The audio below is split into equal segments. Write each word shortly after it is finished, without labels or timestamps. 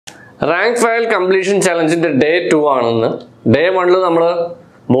Rank file completion ചലഞ്ചിന്റെ day 2 ആണെന്ന്. Day 1 നമ്മൾ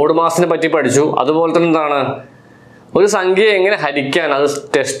board മാസിനെ പറ്റി പഠിച്ചു. അതുപോലെ തന്നെ എന്താണ് ഒരു സംഖ്യയെ എങ്ങനെ ഹരിക്കാൻ അത്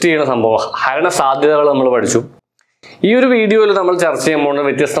ടെസ്റ്റ് ചെയ്യുന്ന സംഭവം, ഹരണ സാധ്യതകൾ നമ്മൾ പഠിച്ചു. ഈ ഒരു വീഡിയോയിൽ നമ്മൾ ചർച്ച ചെയ്യുമ്പോൾ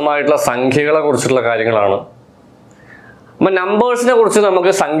വ്യത്യസ്തമായിട്ടുള്ള സംഖ്യകളെ കുറിച്ചുള്ള കാര്യങ്ങളാണ്. അപ്പം നമ്പേഴ്സിനെ കുറിച്ച്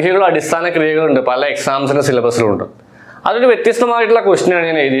നമുക്ക് സംഖ്യകളുടെ അടിസ്ഥാന ക്രിയകളുണ്ട്, പല എക്സാംസിന്റെ സിലബസിലുണ്ട്. അതൊരു വ്യത്യസ്തമായിട്ടുള്ള ക്വസ്റ്റ്യനാണ്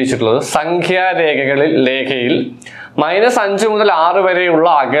ഞാൻ എഴുതി വെച്ചിട്ടുള്ളത്. രേഖയിൽ -5 മുതൽ 6 വരെയുള്ള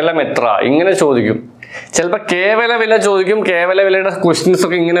അകലം എത്ര? ഇങ്ങനെ ചോദിക്കും. ചിലപ്പോൾ കേവല വില ചോദിക്കും. കേവല വിലയുടെ ക്വസ്റ്റ്യൻസ്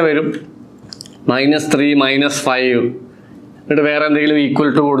ഒക്കെ ഇങ്ങനെ വരും, -3 -5 എന്നിട്ട് വേറെ എന്തെങ്കിലും ഈക്വൽ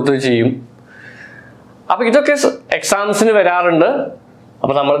ടു കൊടുത്ത് ചെയ്യും. അപ്പൊ ഇതൊക്കെ എക്സാംസിന് വരാറുണ്ട്.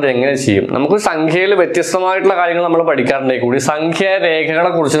 അപ്പൊ നമ്മളിത് എങ്ങനെ ചെയ്യും? നമുക്ക് സംഖ്യയിൽ വ്യത്യസ്തമായിട്ടുള്ള കാര്യങ്ങൾ നമ്മൾ പഠിക്കാറുണ്ടെങ്കിൽ കൂടി സംഖ്യാരേഖകളെ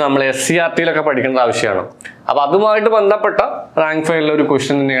കുറിച്ച് നമ്മൾ SCRT-യിലൊക്കെ പഠിക്കേണ്ട ആവശ്യമാണ്. അപ്പൊ അതുമായിട്ട് ബന്ധപ്പെട്ട റാങ്ക് ഫയലിലെ ഒരു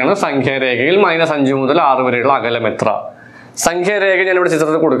ക്വസ്റ്റ്യൻ തന്നെയാണ് സംഖ്യാരേഖയിൽ -5 മുതൽ 6 വരെയുള്ള അകലം എത്ര? സംഖ്യാരേഖ ഞാനിവിടെ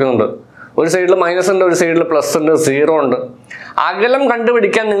ചിത്രത്തിൽ കൊടുക്കുന്നുണ്ട്. ഒരു സൈഡിൽ മൈനസ് ഉണ്ട്, ഒരു സൈഡിൽ പ്ലസ് ഉണ്ട്, 0 ഉണ്ട്. അകലം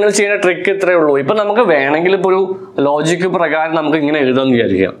കണ്ടുപിടിക്കാൻ നിങ്ങൾ ചെയ്യുന്ന ട്രിക്ക് ഇത്രയേ ഉള്ളൂ. ഇപ്പൊ നമുക്ക് വേണമെങ്കിൽ ഇപ്പോൾ ഒരു ലോജിക്ക് പ്രകാരം നമുക്ക് ഇങ്ങനെ എഴുതാമെന്ന്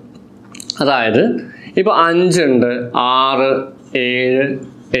വിചാരിക്കാം. അതായത് ഇപ്പൊ 5 ഉണ്ട്, 6, 7,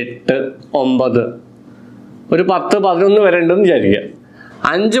 8, 9, ഒരു 10, 11 വരെ ഉണ്ടെന്ന് വിചാരിക്കുക.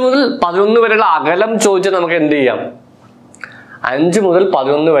 5 മുതൽ 11 വരെയുള്ള അകലം ചോദിച്ചാൽ നമുക്ക് എന്ത് ചെയ്യാം? 5 മുതൽ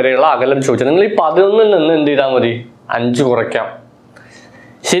 11 വരെയുള്ള അകലം ചോദിച്ചാൽ നിങ്ങൾ ഈ 11-ൽ നിന്ന് എന്ത് ചെയ്താൽ മതി? 5 കുറയ്ക്കാം.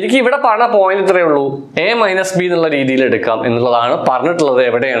 ശരിക്കും ഇവിടെ പറഞ്ഞ പോയിന്റ് ഇത്രയേ ഉള്ളൂ, A - B എന്നുള്ള രീതിയിൽ എടുക്കാം എന്നുള്ളതാണ് പറഞ്ഞിട്ടുള്ളത്.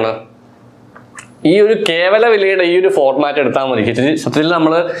 എവിടെയാണ് ഈ ഒരു കേവല വിലയുടെ ഈ ഒരു ഫോർമാറ്റ് എടുത്താൽ മതി. സത്യത്തിൽ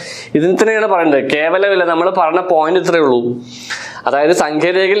നമ്മൾ ഇതിന് തന്നെയാണ് പറയുന്നത് കേവല വില. നമ്മൾ പറഞ്ഞ പോയിന്റ് ഇത്രയേ ഉള്ളൂ. അതായത്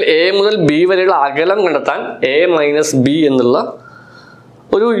സംഖ്യാരേഖയിൽ A മുതൽ B വരെയുള്ള അകലം കണ്ടെത്താൻ A - B എന്നുള്ള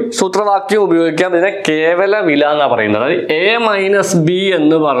ഒരു സൂത്രവാക്യം ഉപയോഗിക്കാം. ഇതിനെ കേവല വില എന്നാ പറയുന്നത്. അതായത് A - B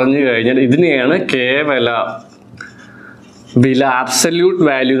എന്ന് പറഞ്ഞു കഴിഞ്ഞാൽ ഇതിനെയാണ് കേവല വില, അബ്സല്യൂട്ട്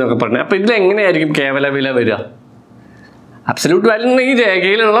വാല്യൂ എന്നൊക്കെ പറഞ്ഞത്. അപ്പൊ ഇതിൽ എങ്ങനെയായിരിക്കും കേവല വില വരിക? അബ്സല്യൂട്ട് വാല്യൂ ഈ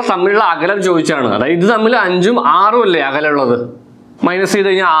രേഖയിലുള്ള തമ്മിലുള്ള അകലം ചോദിച്ചാണ്. അതായത് ഇത് തമ്മിൽ 5ഉം 6ഉം അല്ലേ അകലമുള്ളത്? മൈനസ് ചെയ്ത്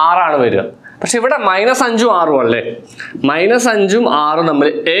കഴിഞ്ഞാൽ 6ആണ് വരിക. പക്ഷെ ഇവിടെ -5ഉം 6ഉം അല്ലേ? -5ഉം 6ഉം തമ്മിൽ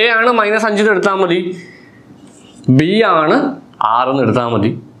A ആണ് -5 എടുത്താൽ മതി, B ആണ് 6 എടുത്താൽ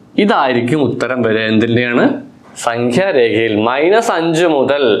മതി. ഇതായിരിക്കും ഉത്തരം വരിക. എന്തിൻ്റെയാണ്? സംഖ്യാരേഖയിൽ -5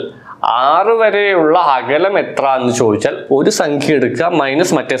 മുതൽ 6 വരെയുള്ള അകലം എത്ര എന്ന് ചോദിച്ചാൽ ഒരു സംഖ്യ എടുക്കുക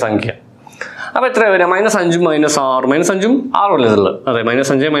മൈനസ് മറ്റേ സംഖ്യ. അപ്പൊ എത്ര വരിക? -5ഉം -6, -5ഉം 6ഉം അല്ലേ ഇതുള്ളത്? അതെ,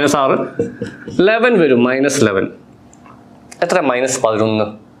 -5 -6 11 വരും. -11 എത്ര? -11.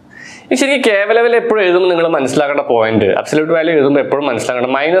 ഈ ശരിക്കും കേവല വില എപ്പോഴും എഴുതുമ്പോൾ നിങ്ങൾ മനസ്സിലാക്കേണ്ട പോയിന്റ്, അബ്സല്യൂട്ട് വാല്യൂ എഴുതുമ്പോൾ എപ്പോഴും മനസ്സിലാക്കേണ്ട,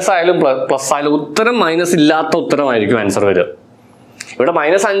 മൈനസ് ആയാലും പ്ലസ് ആയാലും ഉത്തരം മൈനസ് ഇല്ലാത്ത ഉത്തരമായിരിക്കും ആൻസർ വരിക. ഇവിടെ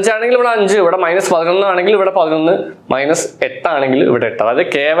 -5 ആണെങ്കിൽ ഇവിടെ 5, ഇവിടെ -11 ആണെങ്കിൽ ഇവിടെ 11, -8 ആണെങ്കിൽ ഇവിടെ 8. അതായത്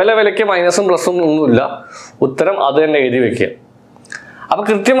കേവല വിലയ്ക്ക് മൈനസും പ്ലസും ഒന്നുമില്ല, ഉത്തരം അത് തന്നെ എഴുതി വെക്കുക. അപ്പൊ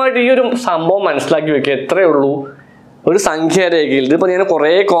കൃത്യമായിട്ട് ഈ ഒരു സംഭവം മനസ്സിലാക്കി വെക്കുക. എത്രയേ ഉള്ളൂ ഒരു സംഖ്യാരേഖയിൽ. ഇതിപ്പോൾ ഞാൻ കുറേ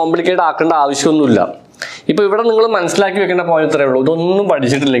കോംപ്ലിക്കേറ്റ് ആക്കേണ്ട ആവശ്യമൊന്നുമില്ല. ഇപ്പൊ ഇവിടെ നിങ്ങൾ മനസ്സിലാക്കി വെക്കേണ്ട പോയിന്റ് ഇത്രയേ ഉള്ളൂ. ഇതൊന്നും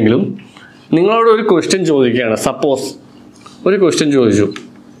പഠിച്ചിട്ടില്ലെങ്കിലും നിങ്ങളോട് ഒരു ക്വസ്റ്റ്യൻ ചോദിക്കുകയാണ്. സപ്പോസ് ഒരു ക്വസ്റ്റ്യൻ ചോദിച്ചു,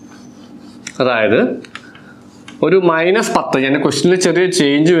 അതായത് ഒരു -10, ഞാൻ ക്വസ്റ്റ്യനിൽ ചെറിയ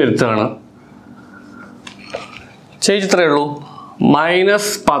ചേഞ്ച് വരുത്തുകയാണ്. ചേഞ്ച് ഇത്രയേ ഉള്ളൂ,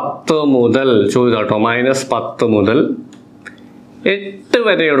 -10 മുതൽ ചോദിച്ചാട്ടോ, -10 മുതൽ 8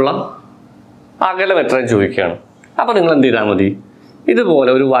 വരെയുള്ള അകലം എത്രയും ചോദിക്കുകയാണ്. അപ്പൊ നിങ്ങൾ എന്ത് ചെയ്താൽ മതി? ഇതുപോലെ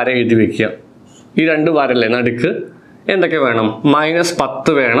ഒരു വര എഴുതി വെക്കുക. ഈ 2 വരല്ലേ നടുക്ക് എന്തൊക്കെ വേണം?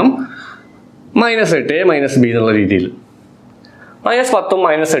 -10 വേണം, -8, A - B എന്നുള്ള രീതിയിൽ. -10ഉം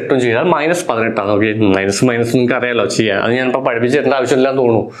 -8ഉം ചെയ്താൽ -18 ആണ്. ഓക്കെ, മൈനസ് നിങ്ങൾക്ക് അറിയാലോ ചെയ്യാൻ. അത് ഞാനിപ്പോൾ പഠിപ്പിച്ച് തരേണ്ട ആവശ്യമില്ലാന്ന്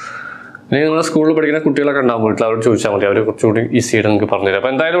തോന്നുന്നു. അല്ലെങ്കിൽ നിങ്ങൾ സ്കൂളിൽ പഠിക്കുന്ന കുട്ടികളൊക്കെ ഉണ്ടാവും വീട്ടിൽ, അവരോട് ചോദിച്ചാൽ മതി, അവർ കുറച്ചുകൂടി ഈസി ആയിട്ട് നിങ്ങൾക്ക് പറഞ്ഞുതരാം.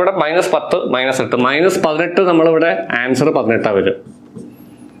 അപ്പോൾ എന്തായാലും ഇവിടെ -10 -8 -18 നമ്മളിവിടെ ആൻസർ 18 വരും.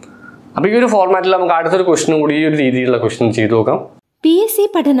 അപ്പൊ ഈ ഒരു ഫോർമാറ്റിൽ നമുക്ക് അടുത്തൊരു ക്വസ്റ്റ്യൻ കൂടി ഈ ഒരു രീതിയിലുള്ള ക്വസ്റ്റ്യൻ ചെയ്തു നോക്കാം. PSC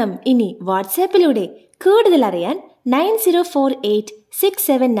പഠനം ഇനി വാട്സാപ്പിലൂടെ. കൂടുതൽ അറിയാൻ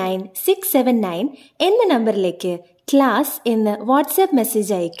 9048679679 എന്ന നമ്പറിലേക്ക് ക്ലാസ് എന്ന് വാട്സാപ്പ്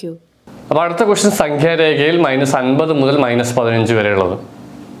മെസ്സേജ് അയക്കൂ. അപ്പൊ അടുത്ത ക്വസ്റ്റ്യൻ സംഖ്യാരേഖയിൽ -50 മുതൽ -15 വരെയുള്ളത്.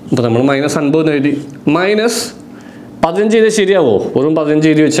 അപ്പൊ നമ്മൾ -50 എഴുതി, -15 ചെയ്താൽ ശരിയാവോ? വെറും 15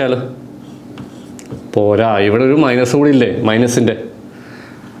 എഴുതി വെച്ചാൽ പോരാ. ഇവിടെ ഒരു മൈനസ് കൂടി ഇല്ലേ, മൈനസിന്റെ.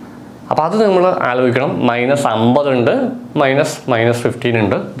 അപ്പൊ അത് നമ്മൾ ആലോചിക്കണം. -50 ഉണ്ട്, -15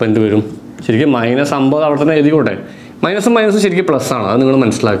 ഉണ്ട്. അപ്പൊ എന്ത് വരും? ശരിക്കും -50 അവിടെ തന്നെ എഴുതിക്കോട്ടെ. മൈനസും ശരിക്കും പ്ലസ് ആണ്, അത് നിങ്ങൾ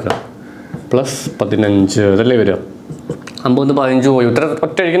മനസ്സിലാക്കുക. +15 ഇതല്ലേ വരിക. 50 15 പോയി. ഉത്തരം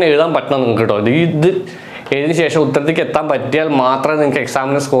ഒറ്റയടിക്കാൻ എഴുതാൻ പറ്റണം നിങ്ങൾക്ക് കേട്ടോ. ഇത് എഴുതിയ ശേഷം ഉത്തരത്തേക്ക് എത്താൻ പറ്റിയാൽ മാത്രമേ നിങ്ങൾക്ക്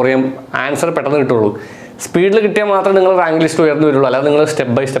എക്സാമിന് സ്കോർ ചെയ്യാൻ ആൻസർ പെട്ടെന്ന് കിട്ടുള്ളൂ. സ്പീഡിൽ കിട്ടിയാൽ മാത്രമേ നിങ്ങൾ റാങ്ക് ലിസ്റ്റ് ഉയർന്നു വരുള്ളൂ. അല്ലാതെ നിങ്ങൾ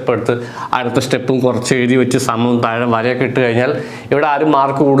സ്റ്റെപ്പ് ബൈ സ്റ്റെപ്പ് എടുത്ത് അടുത്ത സ്റ്റെപ്പും കുറച്ച് എഴുതി വെച്ച് സമം താഴെ വരെയൊക്കെ ഇട്ട് കഴിഞ്ഞാൽ ഇവിടെ ആരും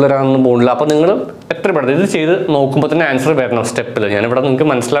മാർക്ക് കൂടുതലാണെന്നും പോകുന്നില്ല. അപ്പോൾ നിങ്ങൾ എത്ര പെടുന്നത് ഇത് ചെയ്ത് നോക്കുമ്പോൾ തന്നെ ആൻസർ വരണം സ്റ്റെപ്പിൽ. ഞാനിവിടെ നിങ്ങൾക്ക്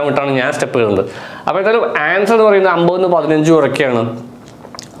മനസ്സിലാവിട്ടാണ് ഞാൻ സ്റ്റെപ്പ് ചെയ്യുന്നത്. അപ്പോൾ എന്തായാലും ആൻസർ എന്ന് പറയുന്നത് 50 15 ഉറക്കെയാണ്.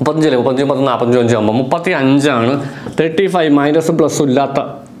 35 35 45 ആകുമ്പോൾ 35 35 മൈനസ് പ്ലസ് ഇല്ലാത്ത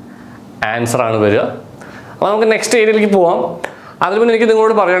ആൻസറാണ് വരിക. അപ്പോൾ നമുക്ക് നെക്സ്റ്റ് ഏരിയയിലേക്ക് പോവാം. അതിന് മുന്നേ എനിക്ക്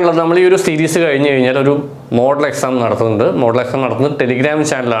നിങ്ങളോട് പറയാനുള്ളത്, നമ്മൾ ഈ ഒരു സീരീസ് കഴിഞ്ഞ് കഴിഞ്ഞാൽ ഒരു മോഡൽ എക്സാം നടത്തുന്നുണ്ട്. മോഡൽ എക്സാം നടത്തുന്നത് ടെലിഗ്രാം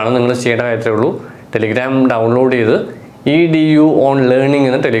ചാനലാണ്. നിങ്ങൾ ചെയ്യേണ്ട കാര്യത്തേ ഉള്ളൂ, ടെലിഗ്രാം ഡൗൺലോഡ് ചെയ്ത് EDU ഓൺ ലേണിംഗ്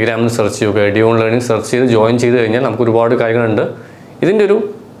എന്ന് ടെലിഗ്രാമിൽ സെർച്ച് ചെയ്യുക. EDU ഓൺ ലേണിംഗ് സെർച്ച് ചെയ്ത് ജോയിൻ ചെയ്ത് കഴിഞ്ഞാൽ നമുക്ക് ഒരുപാട് കാര്യങ്ങളുണ്ട്. ഇതിൻ്റെ ഒരു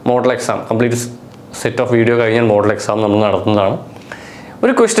model exam complete set of video കഴിഞ്ഞാൽ മോഡൽ എക്സാം നമ്മൾ നടത്തുന്നതാണ്.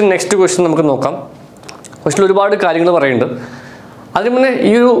 ഒരു ക്വസ്റ്റ്യൻ, നെക്സ്റ്റ് ക്വസ്റ്റ്യൻ നമുക്ക് നോക്കാം. ക്വസ്റ്റ്യൻ ഒരുപാട് കാര്യങ്ങൾ പറയുന്നുണ്ട്. അതിന് മുന്നേ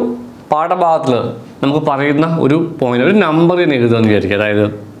ഈ ഒരു പാഠഭാഗത്തിൽ നമുക്ക് പറയുന്ന ഒരു പോയിന്റ്, ഒരു നമ്പർ തന്നെ എഴുതുകയെന്ന് വിചാരിക്കുക. അതായത്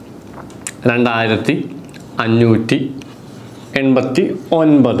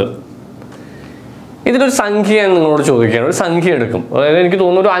 2589. ഇതിലൊരു സംഖ്യ ഞാൻ നിങ്ങളോട് ചോദിക്കുകയാണ്. ഒരു സംഖ്യ എടുക്കും, അതായത് എനിക്ക്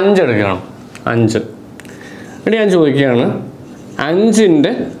തോന്നുന്നു ഒരു 5 എടുക്കണം. 5 എന്നിട്ട് ഞാൻ ചോദിക്കുകയാണ്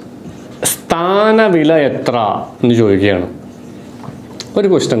 5ൻ്റെ സ്ഥാനവില എത്ര എന്ന് ചോദിക്കുകയാണ്. ഒരു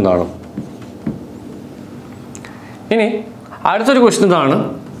ക്വസ്റ്റ്യൻ എന്താണ്. ഇനി അടുത്തൊരു ക്വസ്റ്റ്യൻ ഇതാണ്,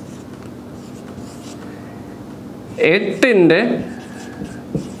 8ൻ്റെ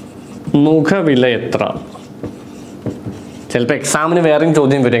മുഖവില എത്ര? ചിലപ്പോൾ എക്സാമിന് വേറെയും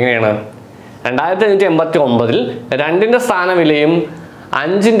ചോദ്യം വരും. എങ്ങനെയാണ്? 2589 2ൻ്റെ സ്ഥാനവിലയും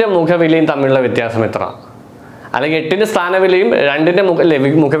 5ൻ്റെ മുഖവിലയും തമ്മിലുള്ള വ്യത്യാസം എത്ര? അല്ലെങ്കിൽ 8ൻ്റെ സ്ഥാനവിലയും 2ൻ്റെ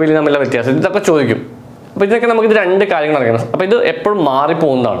മുഖവിലയും തമ്മിലുള്ള വ്യത്യാസം, ഇതൊക്കെ ചോദിക്കും. അപ്പോൾ ഇതിനൊക്കെ നമുക്കിത് 2 കാര്യങ്ങൾ അറിയണം. അപ്പോൾ ഇത് എപ്പോഴും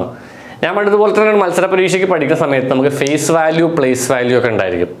മാറിപ്പോകുന്നതാണ്. ഞാൻ പണ്ടതുപോലെ തന്നെ മത്സര പരീക്ഷയ്ക്ക് പഠിക്കുന്ന സമയത്ത് നമുക്ക് ഫേസ് വാല്യൂ, പ്ലേസ് വാല്യൂ ഒക്കെ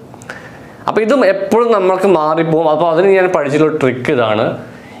ഉണ്ടായിരിക്കും. അപ്പോൾ ഇതും എപ്പോഴും നമ്മൾക്ക് മാറിപ്പോകും. അപ്പോൾ അതിന് ഞാൻ പഠിച്ചിട്ടുള്ള ട്രിക്ക് ഇതാണ്.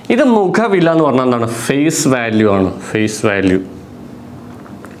 ഇത് മുഖവില എന്ന് പറഞ്ഞാൽ എന്താണ്? ഫേസ് വാല്യൂ ആണ്. Face value.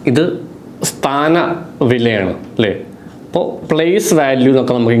 ഇത് സ്ഥാന വിലയാണ് അല്ലേ? അപ്പോൾ പ്ലേസ് വാല്യൂ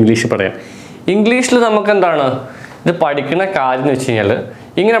എന്നൊക്കെ നമുക്ക് ഇംഗ്ലീഷിൽ പറയാം. ഇംഗ്ലീഷിൽ നമുക്ക് എന്താണ് ഇത് പഠിക്കുന്ന കാര്യം എന്ന് വെച്ച് കഴിഞ്ഞാൽ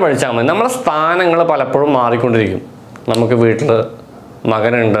ഇങ്ങനെ പഠിച്ചാൽ മതി. നമ്മളെ സ്ഥാനങ്ങൾ പലപ്പോഴും മാറിക്കൊണ്ടിരിക്കും. നമുക്ക് വീട്ടിൽ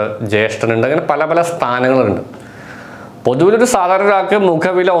മകനുണ്ട്, ജ്യേഷ്ഠനുണ്ട്, അങ്ങനെ പല പല സ്ഥാനങ്ങളുണ്ട്. പൊതുവിലൊരു സാധാരണ ഒരാൾക്ക്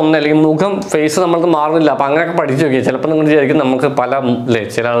മുഖവില 1 അല്ലെങ്കിൽ മുഖം ഫേസ് നമ്മൾക്ക് മാറുന്നില്ല. അപ്പോൾ അങ്ങനെയൊക്കെ പഠിച്ചു നോക്കിയാൽ ചിലപ്പോൾ നിങ്ങൾ വിചാരിക്കും നമുക്ക് പല അല്ലേ,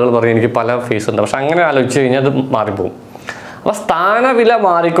 ചില ആളുകൾ പറയും എനിക്ക് പല ഫേസ് ഉണ്ട്. പക്ഷെ അങ്ങനെ ആലോചിച്ച് കഴിഞ്ഞാൽ അത് മാറിപ്പോകും. അപ്പോൾ സ്ഥാനവില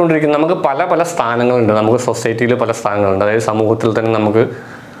മാറിക്കൊണ്ടിരിക്കും. നമുക്ക് പല പല സ്ഥാനങ്ങളുണ്ട്. നമുക്ക് സൊസൈറ്റിയിൽ പല സ്ഥാനങ്ങളുണ്ട്. അതായത് സമൂഹത്തിൽ തന്നെ നമുക്ക്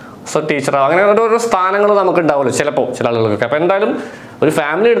ടീച്ചറോ അങ്ങനെ ഓരോ സ്ഥാനങ്ങൾ നമുക്ക് ഉണ്ടാവുമല്ലോ ചിലപ്പോൾ ചില ആളുകൾക്കൊക്കെ. അപ്പോൾ എന്തായാലും ഒരു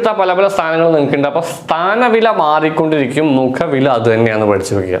ഫാമിലി എടുത്താൽ പല പല സ്ഥാനങ്ങൾ നിങ്ങൾക്കുണ്ട്. അപ്പോൾ സ്ഥാനവില മാറിക്കൊണ്ടിരിക്കും, മുഖവില അത് തന്നെയാണ്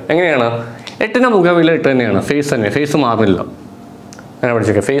പഠിച്ചു വയ്ക്കുക. എങ്ങനെയാണ്? 8ൻ്റെ മുഖവില 8 തന്നെയാണ്, ഫേസ് തന്നെ, ഫേസ് മാറുന്നില്ല. അങ്ങനെ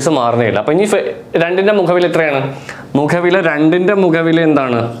പഠിച്ചു വയ്ക്കുക, ഫേസ് മാറുന്നില്ല. അപ്പോൾ ഇനി 2ൻ്റെ മുഖവില എത്രയാണ്? മുഖവില 2ൻ്റെ മുഖവില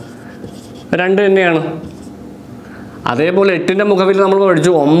എന്താണ്? 2 തന്നെയാണ്. അതേപോലെ 8ൻ്റെ മുഖവില നമ്മൾ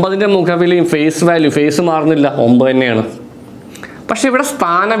പഠിച്ചു. 9ൻ്റെ മുഖവിലയും ഫേസ് വാല്യൂ, ഫേസ് മാറുന്നില്ല, 9 തന്നെയാണ്. പക്ഷെ ഇവിടെ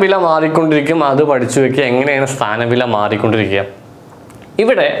സ്ഥാനവില മാറിക്കൊണ്ടിരിക്കും, അത് പഠിച്ചു വയ്ക്കുക. എങ്ങനെയാണ് സ്ഥാനവില മാറിക്കൊണ്ടിരിക്കുക?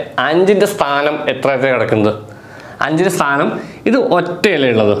 ഇവിടെ 5ൻ്റെ സ്ഥാനം എത്ര കിടക്കുന്നത്? 5ൻ്റെ സ്ഥാനം ഇത് ഒറ്റയല്ലേ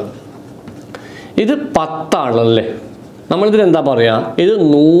ഉള്ളത്, ഇത് 10 ആണല്ലേ. നമ്മളിതിന് എന്താ പറയുക? ഇത്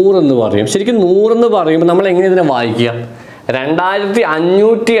 100 എന്ന് പറയും. ശരിക്കും 100 എന്ന് പറയുമ്പോൾ നമ്മൾ എങ്ങനെ ഇതിനെ വായിക്കുക?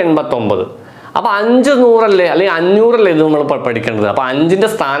 2589. അപ്പോൾ 5 100 അല്ലേ, അല്ലെങ്കിൽ 500 അല്ലേ ഇത് നമ്മൾ പഠിക്കേണ്ടത്. അപ്പോൾ 5ൻ്റെ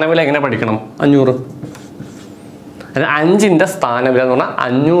സ്ഥാനവില എങ്ങനെ പഠിക്കണം? 500. അത് 5ൻ്റെ സ്ഥാനവില എന്ന് പറഞ്ഞാൽ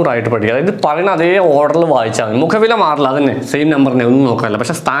 500 ആയിട്ട് പഠിക്കുക. അതായത് പറയുന്ന അതേ ഓർഡറിൽ വായിച്ചാൽ മതി. മുഖവില മാറില്ല, അതന്നെ സെയിം നമ്പറിനെ ഒന്നും നോക്കാനില്ല.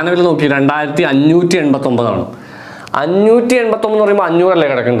 പക്ഷേ സ്ഥാനവില നോക്കി 2589 ആണ്. 589 എന്ന് പറയുമ്പോൾ 500 അല്ലേ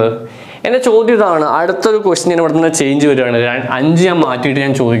കിടക്കുന്നത്. എൻ്റെ ചോദ്യം ഇതാണ്. അടുത്തൊരു ക്വസ്റ്റ്യൻ ഇവിടെ നിന്ന് ചേഞ്ച് വരികയാണ്. 5 ഞാൻ മാറ്റിയിട്ട്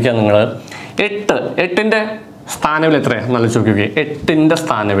ഞാൻ ചോദിക്കാം നിങ്ങൾ 8ൻ്റെ സ്ഥാനവില എത്രയാണ്? നല്ല ചോദിക്കുക. 8ൻ്റെ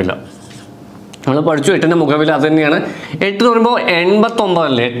സ്ഥാനവില നമ്മൾ പഠിച്ചു. 8ൻ്റെ മുഖവില അത് തന്നെയാണ്. 8 എന്ന് പറയുമ്പോൾ 89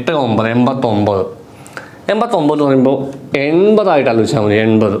 അല്ലേ? 8 9 89. 89 എന്ന് പറയുമ്പോൾ 80 ആയിട്ട് ആലോചിച്ചാൽ മതി.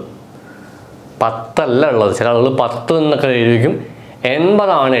 80 10 അല്ല ഉള്ളത്. ചില ആളുകൾ 10 എന്നൊക്കെ എഴുതിക്കും.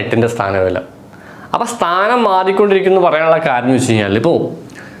 80 ആണ് 8ൻ്റെ സ്ഥാനവില. അപ്പോൾ സ്ഥാനം മാറിക്കൊണ്ടിരിക്കുന്നു പറയാനുള്ള കാര്യം വെച്ച് കഴിഞ്ഞാൽ ഇപ്പോൾ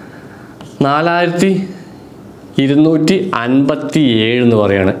 4257 എന്ന്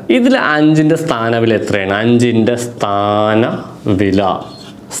പറയുകയാണ്. ഇതിൽ 5ൻ്റെ സ്ഥാനവില എത്രയാണ്? 5ൻ്റെ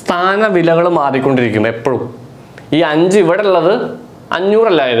സ്ഥാനവിലകൾ മാറിക്കൊണ്ടിരിക്കും എപ്പോഴും. ഈ 5 ഇവിടെ ഉള്ളത് 500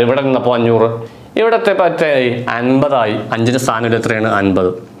 അല്ലായത്, ഇവിടെ നിന്നപ്പോൾ 500, ഇവിടത്തെ പറ്റായി 50 ആയി. 5ൻ്റെ സ്ഥാനവില എത്രയാണ്?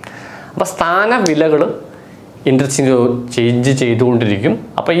 50. അപ്പോൾ സ്ഥാനവിലകൾ ചേഞ്ച് ചെയ്തുകൊണ്ടിരിക്കും.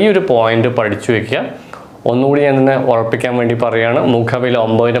 അപ്പോൾ ഈ ഒരു പോയിന്റ് പഠിച്ചു വെക്കുക. ഒന്നുകൂടി ഞാൻ തന്നെ ഉറപ്പിക്കാൻ വേണ്ടി പറയുകയാണ്. മുഖവില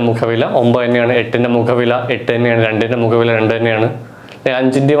 9ൻ്റെ മുഖവില 9 തന്നെയാണ്. 8ൻ്റെ മുഖവില 8 തന്നെയാണ്. 2ൻ്റെ മുഖവില 2 തന്നെയാണ്.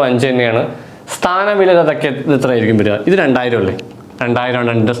 5ൻ്റെയും 5 തന്നെയാണ്. സ്ഥാനവില അതൊക്കെ എത്രയായിരിക്കും വരിക? ഇത് 2000 അല്ലേ? 2000 ആണ്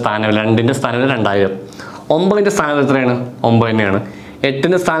 2ൻ്റെ സ്ഥാനവില. 2ൻ്റെ സ്ഥാനവില 2000. 9ന്റെ സ്ഥാനം എത്രയാണ്? 9 തന്നെയാണ്.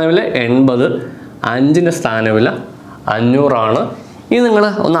 8ന്റെ സ്ഥാനവില 80, 5ന്റെ സ്ഥാനവില 500 ആണ്. ഇനി നിങ്ങൾ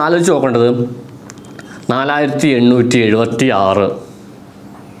ഒന്ന് ആലോചിച്ച് നോക്കേണ്ടത് 4876.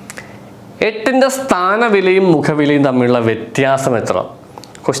 8ന്റെ സ്ഥാനവിലയും മുഖവിലയും തമ്മിലുള്ള വ്യത്യാസം എത്ര?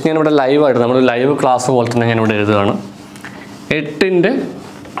 ക്വസ്റ്റ്യൻ ഞാൻ ഇവിടെ ലൈവായിട്ട് നമ്മൾ ലൈവ് ക്ലാസ് പോലെ തന്നെ ഞാൻ ഇവിടെ എഴുതുകയാണ്. 8ന്റെ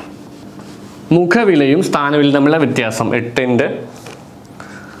മുഖവിലയും സ്ഥാനവിലയും തമ്മിലുള്ള വ്യത്യാസം. 8ന്റെ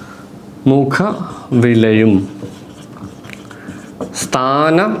മുഖവിലയും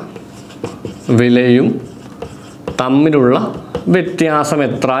സ്ഥാനവിലയും തമ്മിലുള്ള വ്യത്യാസം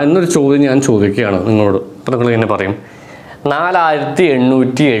എത്ര എന്നൊരു ചോദ്യം ഞാൻ ചോദിക്കുകയാണ് നിങ്ങളോട്. അപ്പോൾ നിങ്ങൾ ഇങ്ങനെ പറയും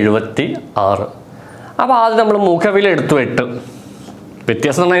 4876. അപ്പോൾ ആദ്യം നമ്മൾ മുഖവില എടുത്തു 8.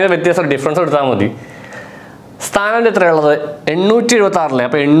 വ്യത്യാസം എന്ന് പറഞ്ഞാൽ വ്യത്യാസം ഡിഫറൻസ് എടുത്താൽ മതി. സ്ഥാനം എത്രയുള്ളത്? 876.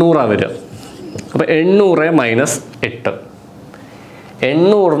 അപ്പോൾ 800 വരിക. അപ്പോൾ 800 മൈനസ് 8.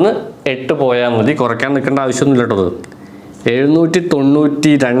 800-ന് 8 പോയാൽ മതി, കുറയ്ക്കാൻ നിൽക്കേണ്ട ആവശ്യമൊന്നുമില്ല കേട്ടോ.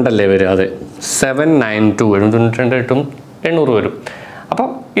 792 വരിക. അതെ, 792. 792 800 വരും. അപ്പം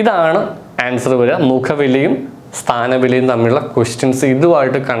ഇതാണ് ആൻസർ വരിക. മുഖവിലയും സ്ഥാനവിലയും തമ്മിലുള്ള ക്വസ്റ്റ്യൻസ്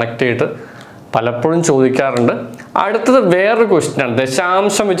ഇതുമായിട്ട് കണക്ട് ചെയ്തിട്ട് പലപ്പോഴും ചോദിക്കാറുണ്ട്. അടുത്തത് വേറൊരു ക്വസ്റ്റ്യനാണ്,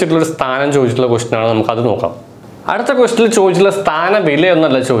 ദശാംശം വെച്ചിട്ടുള്ളൊരു സ്ഥാനം ചോദിച്ചിട്ടുള്ള ക്വസ്റ്റ്യനാണ്. നമുക്കത് നോക്കാം. അടുത്ത ക്വസ്റ്റ്യനിൽ ചോദിച്ചിട്ടുള്ള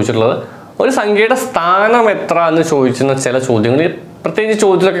സ്ഥാനവിലയൊന്നല്ല ചോദിച്ചിട്ടുള്ളത്, ഒരു സംഖ്യയുടെ സ്ഥാനം എത്ര എന്ന് ചോദിച്ചിരുന്ന ചില ചോദ്യങ്ങൾ പ്രത്യേകിച്ച്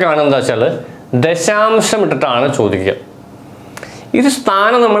ചോദ്യത്തിലൊക്കെ കാണുന്നത് എന്താ വെച്ചാൽ ദശാംശം ഇട്ടിട്ടാണ് ചോദിക്കുക. ഇത്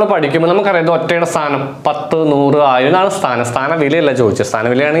സ്ഥാനം നമ്മൾ പഠിക്കുമ്പോൾ നമുക്കറിയാം ഒറ്റയുടെ സ്ഥാനം 10, 100, 1000 ഇതാണ് സ്ഥാനം. സ്ഥാനവിലയല്ല ചോദിച്ചത്.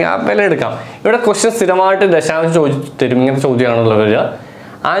 സ്ഥാനവിലയാണെങ്കിൽ ആ വില എടുക്കാം. ഇവിടെ ക്വസ്റ്റ്യൻ സ്ഥിരമായിട്ട് ദശാംശം ചോദിച്ചു തരും. ഇങ്ങനത്തെ ചോദ്യമാണുള്ളത് വരിക.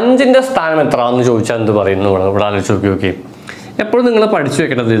 5ന്റെ സ്ഥാനം എത്ര എന്ന് ചോദിച്ചാൽ എന്ത് പറയുന്നു? ഇവിടെ ആലോചിച്ച് നോക്കി. എപ്പോഴും നിങ്ങൾ പഠിച്ചു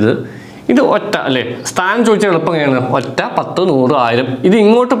വെക്കേണ്ടത് ഇത് ഒറ്റ അല്ലേ. സ്ഥാനം ചോദിച്ചാൽ എളുപ്പം എങ്ങനെയാണ്? ഒറ്റ, 10, 100, 1000. ഇത്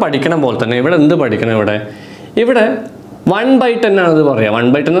ഇങ്ങോട്ട് പഠിക്കണം പോലെ തന്നെ ഇവിടെ എന്ത് പഠിക്കണം? ഇവിടെ 1/10 ആണ് ഇത് പറയാം.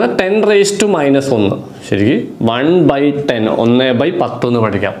 1/10 എന്ന് പറഞ്ഞാൽ 10⁻⁻1. ശരിക്കും 1/10 1/10 എന്ന്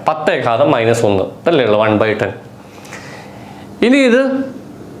പഠിക്കാം. 10⁻−1 അതല്ലേ ഉള്ളു 1/10. ഇനി ഇത്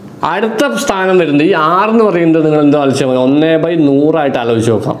അടുത്ത സ്ഥാനം വരുന്നത് ഈ 6 എന്ന് പറയുന്നത് നിങ്ങൾ എന്താ ആലോചിച്ചാൽ മതി? 1/100 ആയിട്ട്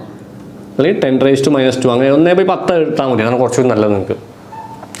ആലോചിച്ച് നോക്കാം. അല്ലെങ്കിൽ 10⁻². അങ്ങനെ 1/10 എടുത്താൽ മതി. അതാണ് കുറച്ചുകൂടി നല്ലത് നിങ്ങൾക്ക്.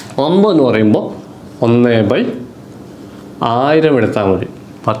 9 എന്ന് പറയുമ്പോൾ 1/1000 എടുത്താൽ മതി.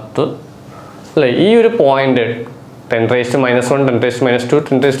 10 അല്ലേ. ഈ ഒരു പോയിന്റ് 10⁻1, 10⁻²,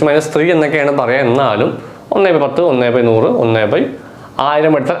 10⁻³ എന്നൊക്കെയാണ് പറയാം. എന്നാലും 1/10, 1/100,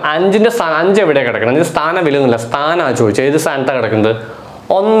 1/1000 എടുത്താൽ 5ന്റെ സ്ഥാനം 5 എവിടെയാണ് കിടക്കുന്നത്? 5 സ്ഥാനം വിലയൊന്നുമില്ല, സ്ഥാനമാണ് ചോദിച്ചത്. ഏത് സ്ഥാനത്താണ് കിടക്കുന്നത്?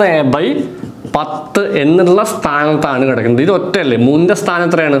 1/10 എന്നുള്ള സ്ഥാനത്താണ് കിടക്കുന്നത്. ഇത് ഒറ്റയല്ലേ. 3ന്റെ സ്ഥാനം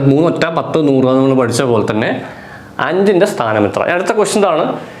എത്രയാണ്? 3 ഒറ്റ, 10, 100 നമ്മൾ പഠിച്ച പോലെ തന്നെ 5ന്റെ സ്ഥാനം എത്ര? അടുത്ത ക്വസ്റ്റ്യൻ ആണ്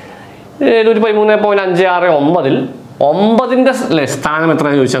 13.56 9ന്റെ അല്ലേ സ്ഥാനം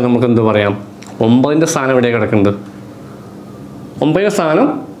എത്രയാണെന്ന് ചോദിച്ചാൽ നമുക്ക് എന്ത് പറയാം? 9ന്റെ സ്ഥാനം എവിടെയാണ് കിടക്കുന്നത്? 9ന്റെ സ്ഥാനം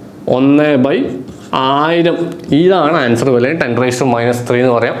 1/1000. ഇതാണ് ആൻസർ വില. 10⁻³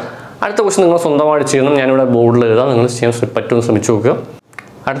 എന്ന് പറയാം. അടുത്ത ക്വസ്റ്റ്യൻ നിങ്ങൾ സ്വന്തമായിട്ട് ചെയ്യണം. ഞാനിവിടെ ബോർഡിൽ എഴുതാം. നിങ്ങൾ ചെയ്യാൻ പറ്റുമെന്ന് ശ്രമിച്ചു നോക്കുക.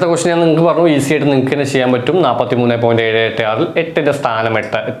 അടുത്ത ക്വസ്റ്റ്യൻ ഞാൻ നിങ്ങൾക്ക് പറഞ്ഞു ഈസി ആയിട്ട് നിങ്ങൾക്ക് തന്നെ ചെയ്യാൻ പറ്റും. 43.786 8ന്റെ സ്ഥാനം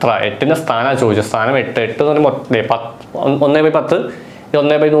എത്ര? 8ന്റെ സ്ഥാനമാണ് ചോദിച്ചത്. സ്ഥാനം 8 എന്ന് പറയുമ്പോൾ 1/10,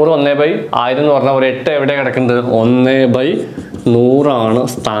 1/100, 1/1000 എന്ന് പറഞ്ഞാൽ ഒരു 8 എവിടെ കിടക്കുന്നത്? 1/100 ആണ്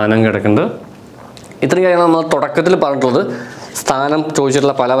സ്ഥാനം കിടക്കുന്നത്. ഇത്രയും കാര്യങ്ങൾ നമ്മൾ തുടക്കത്തിൽ പറഞ്ഞിട്ടുള്ളത്. സ്ഥാനം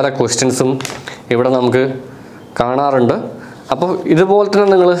ചോദിച്ചിട്ടുള്ള പല പല ക്വസ്റ്റ്യൻസും ഇവിടെ നമുക്ക് കാണാറുണ്ട്. അപ്പോൾ ഇതുപോലെ തന്നെ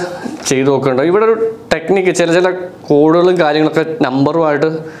നിങ്ങൾ ചെയ്ത് നോക്കേണ്ടത്. ഇവിടെ ഒരു ടെക്നിക്ക് ചില കോഡുകളും കാര്യങ്ങളൊക്കെ നമ്പറുമായിട്ട്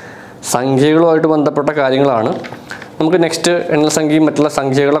സംഖ്യകളുമായിട്ട് ബന്ധപ്പെട്ട കാര്യങ്ങളാണ്. നമുക്ക് നെക്സ്റ്റ് എണ്ണസംഖ്യയും മറ്റുള്ള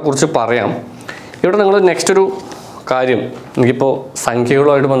സംഖ്യകളെ കുറിച്ച് പറയാം. ഇവിടെ നിങ്ങൾ നെക്സ്റ്റ് ഒരു കാര്യം എനിക്കിപ്പോൾ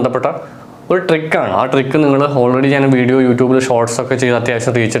സംഖ്യകളുമായിട്ട് ബന്ധപ്പെട്ട ഒരു ട്രിക്കാണ്. ആ ട്രിക്ക് നിങ്ങൾ ഓൾറെഡി ഞാൻ വീഡിയോ യൂട്യൂബിൽ ഷോർട്സൊക്കെ ചെയ്ത്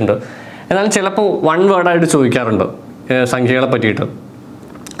അത്യാവശ്യം റീച്ചുണ്ട്. എന്നാലും ചിലപ്പോൾ 1 വേർഡായിട്ട് ചോദിക്കാറുണ്ട് സംഖ്യകളെ പറ്റിയിട്ട്.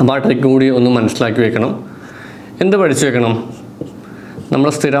 അപ്പോൾ ആ ട്രിക്ക് കൂടി ഒന്ന് മനസ്സിലാക്കി വെക്കണം. എന്ത് പഠിച്ചു വെക്കണം? നമ്മൾ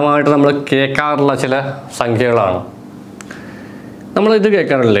സ്ഥിരമായിട്ട് നമ്മൾ കേൾക്കാറുള്ള ചില സംഖ്യകളാണ്. നമ്മളിത്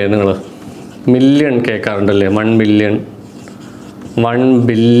കേൾക്കാറില്ലേ? നിങ്ങൾ മില്യൺ കേൾക്കാറുണ്ടല്ലേ? 1 ബില്യൺ, 1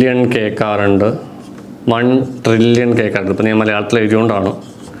 ബില്യൺ കേൾക്കാറുണ്ട്, 1 ട്രില്യൺ കേൾക്കാറുണ്ട്. ഇപ്പം ഞാൻ മലയാളത്തിൽ എഴുതിയോണ്ടാണ്.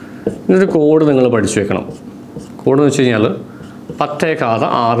 ഇതൊരു കോഡ് നിങ്ങൾ പഠിച്ചു വെക്കണം. കോഡ് എന്ന് വെച്ച് കഴിഞ്ഞാൽ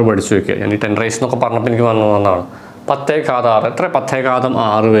 10⁻6 പഠിച്ചു വെക്കുക. ഞാൻ ഈ 10 റൈസ് എന്നൊക്കെ പറഞ്ഞപ്പോൾ എനിക്ക് വന്നതാണ്. 10⁻6 എത്ര?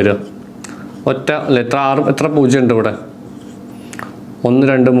 10⁻6 വരിക. ഒറ്റ എത്ര 0 ഉണ്ട് ഇവിടെ? 1,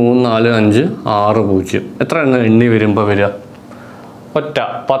 2, 3, 4, 5, 6 0. എത്ര എണ്ണി വരുമ്പോൾ വരിക? ഒറ്റ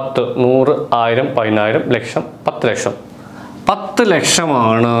 10, 100, 1000, 10000, ലക്ഷം, 10 ലക്ഷം. 10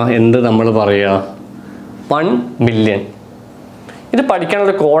 ലക്ഷമാണ് എന്ത് നമ്മൾ പറയുക? 1 ബില്യൺ. ഇത്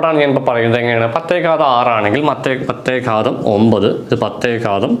പഠിക്കാനുള്ള കോഡാണ് ഞാൻ ഇപ്പോൾ പറയുന്നത്. എങ്ങനെയാണ്? 10⁻6 ആണെങ്കിൽ 10⁻9, ഇത്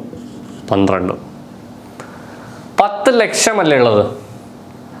 10⁻12. 10 ലക്ഷമല്ലേ ഉള്ളത്?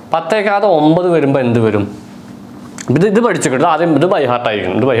 10/9 വരുമ്പോൾ എന്ത് വരും? ഇത് പഠിച്ചിട്ട് ആദ്യം ഇത് ബൈ ഹാർട്ട്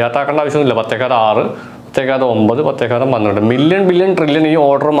ആയിരിക്കും. ഇത് ബൈ ഹാർട്ട് ആക്കേണ്ട ആവശ്യമൊന്നുമില്ല. 10/6, 10/9, 10/12. മില്യൺ, ബില്യൺ, ട്രില്യൺ ഈ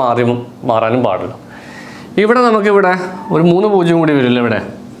ഓർഡർ മാറാനും പാടില്ല. ഇവിടെ നമുക്കിവിടെ ഒരു 3 പൂജ്യം കൂടി വരില്ല. ഇവിടെ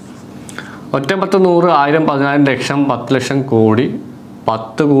 1, 10, 100, 1000, 10,000, ലക്ഷം, 10 ലക്ഷം, കോടി,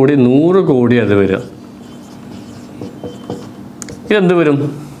 10 കോടി, 100 കോടി അത് വരിക. ഇതെന്ത് വരും?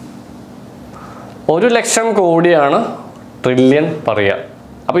 1 ലക്ഷം കോടിയാണ് ട്രില്യൺ പറയുക.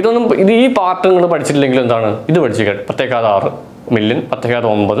 അപ്പോൾ ഇത് ഈ പാർട്ട് നിങ്ങൾ പഠിച്ചിട്ടില്ലെങ്കിൽ എന്താണ് ഇത് പഠിച്ചിരിക്കുക? 10/6 മില്യൺ,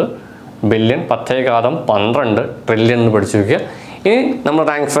 10/9 ബില്യൺ, 10/12 ട്രില്യൺ എന്ന് പഠിച്ചു വയ്ക്കുക. ഇനി നമ്മൾ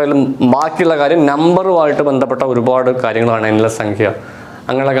റാങ്ക് ഫയലും ബാക്കിയുള്ള കാര്യം നമ്പറുമായിട്ട് ബന്ധപ്പെട്ട ഒരുപാട് കാര്യങ്ങളാണ്. എൻലെസ് സംഖ്യ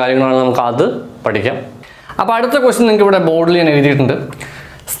അങ്ങനെയുള്ള കാര്യങ്ങളാണ്, നമുക്ക് അത് പഠിക്കാം. അപ്പോൾ അടുത്ത ക്വസ്റ്റ്യൻ നിങ്ങൾക്ക് ഇവിടെ ബോർഡിൽ ഞാൻ എഴുതിയിട്ടുണ്ട്.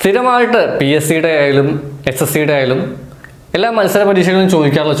 സ്ഥിരമായിട്ട് PSCയുടെ ആയാലും SSCയുടെ ആയാലും എല്ലാ മത്സര പരീക്ഷകളിലും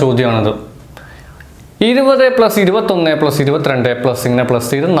ചോദിക്കാറുള്ള ചോദ്യമാണത്. 20 + 21 + 22 ഇങ്ങനെ പ്ലസ്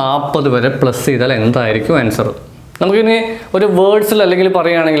ചെയ്ത് 40 വരെ പ്ലസ് ചെയ്താൽ എന്തായിരിക്കും ആൻസർ? നമുക്കിനി ഒരു വേർഡ്സിൽ അല്ലെങ്കിൽ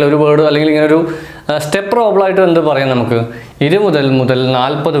പറയുകയാണെങ്കിൽ ഒരു വേർഡ് അല്ലെങ്കിൽ ഇങ്ങനെ ഒരു സ്റ്റെപ്പ് പ്രോബ്ലമായിട്ട് എന്ത് പറയാം? നമുക്ക് 20 മുതൽ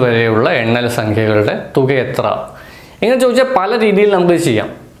 40 വരെയുള്ള എണ്ണൽ സംഖ്യകളുടെ തുക എത്ര? ഇങ്ങനെ ചോദിച്ചാൽ പല രീതിയിൽ നമുക്ക് ചെയ്യാം.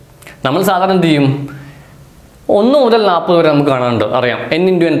 നമ്മൾ സാധാരണ എന്ത് ചെയ്യും? 1 മുതൽ 40 വരെ നമുക്ക് കാണാനുണ്ട്, അറിയാം. n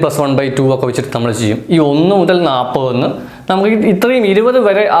 × n + 1/2 ഒക്കെ വെച്ചിട്ട് നമ്മൾ ചെയ്യും. ഈ 1 മുതൽ 40 നമുക്ക് ഇത്രയും 20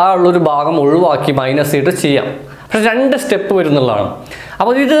 വരെ ആ ഉള്ളൊരു ഭാഗം ഒഴിവാക്കി മൈനസ് ചെയ്തിട്ട് ചെയ്യാം. പക്ഷെ 2 സ്റ്റെപ്പ് വരുന്നുള്ളതാണ്.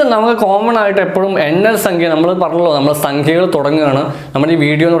 അപ്പോൾ ഇത് നമുക്ക് കോമൺ ആയിട്ട് എപ്പോഴും എണ്ണൽ സംഖ്യ, നമ്മൾ പറഞ്ഞല്ലോ നമ്മൾ സംഖ്യകൾ തുടങ്ങുകയാണ്, നമ്മുടെ ഈ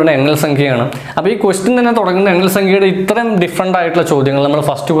വീഡിയോ എന്ന് പറയുന്നത് എണ്ണൽ സംഖ്യയാണ്. അപ്പോൾ ഈ ക്വസ്റ്റ്യൻ തന്നെ തുടങ്ങുന്ന എണ്ണൽ സംഖ്യയുടെ ഇത്രയും ഡിഫറെൻ്റ് ആയിട്ടുള്ള ചോദ്യങ്ങൾ നമ്മൾ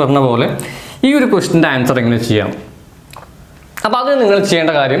ഫസ്റ്റ് പറഞ്ഞ പോലെ ഈ ഒരു ക്വസ്റ്റ്യൻ്റെ ആൻസർ എങ്ങനെ ചെയ്യാം? അപ്പോൾ അത് നിങ്ങൾ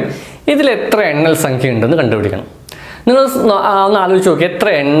ചെയ്യേണ്ട കാര്യം, ഇതിൽ എത്ര എണ്ണൽ സംഖ്യ ഉണ്ടെന്ന് കണ്ടുപിടിക്കണം. നിങ്ങൾ ഒന്ന് ആലോചിച്ച് നോക്കി, എത്ര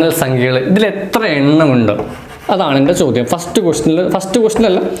എണ്ണൽ സംഖ്യകൾ, ഇതിൽ എത്ര എണ്ണമുണ്ട്? അതാണ് എൻ്റെ ചോദ്യം. ഫസ്റ്റ്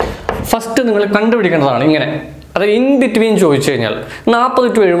ക്വസ്റ്റ്യനല്ല, ഫസ്റ്റ് നിങ്ങൾ കണ്ടുപിടിക്കേണ്ടതാണ്. ഇങ്ങനെ അത് ഇൻ ബിറ്റ്വീൻ ചോദിച്ചു കഴിഞ്ഞാൽ 40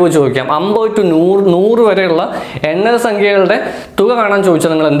 to 70 ചോദിക്കാം, 50 to 100 വരെയുള്ള എണ്ണൽ സംഖ്യകളുടെ തുക കാണാൻ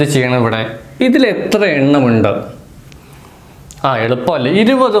ചോദിച്ചാൽ നിങ്ങൾ എന്ത് ചെയ്യണം? ഇവിടെ ഇതിൽ എത്ര എണ്ണമുണ്ട്? എളുപ്പമല്ലേ?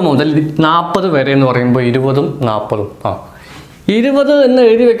 20 മുതൽ 40 വരെ എന്ന് പറയുമ്പോൾ 20ഉം 40ഉം 20 എന്ന്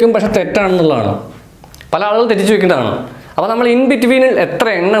എഴുതി വെക്കും, പക്ഷെ തെറ്റാണെന്നുള്ളതാണ്. പല ആളുകൾ തെറ്റിച്ച് വെക്കേണ്ടതാണ്. അപ്പോൾ നമ്മൾ ഇൻ ബിറ്റ്വീനിൽ എത്ര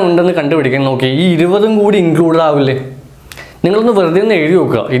എണ്ണം ഉണ്ടെന്ന് കണ്ടുപിടിക്കാൻ നോക്കി. ഈ 20ഉം കൂടി ഇൻക്ലൂഡ് ആവില്ലേ? നിങ്ങളൊന്ന് വെറുതെ ഒന്ന് എഴുതി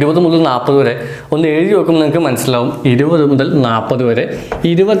നോക്കുക. 20 മുതൽ 40 വരെ ഒന്ന് എഴുതി നോക്കുമ്പോൾ നിങ്ങൾക്ക് മനസ്സിലാവും 20 മുതൽ 40 വരെ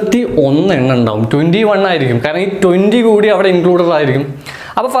 21 എണ്ണം ഉണ്ടാവും. 21 ആയിരിക്കും, കാരണം ഈ 20 കൂടി അവിടെ ഇൻക്ലൂഡഡ് ആയിരിക്കും.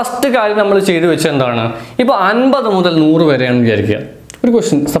 അപ്പോൾ ഫസ്റ്റ് കാര്യം നമ്മൾ ചെയ്തു വെച്ചാൽ എന്താണ്? ഇപ്പോൾ 50 മുതൽ 100 വരെയാണെന്ന് വിചാരിക്കുക. ഒരു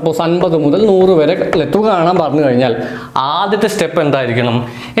ക്വസ്റ്റ്യൻ, സപ്പോസ് 50 മുതൽ 100 വരെ തുക കാണാൻ പറഞ്ഞു കഴിഞ്ഞാൽ ആദ്യത്തെ സ്റ്റെപ്പ് എന്തായിരിക്കണം?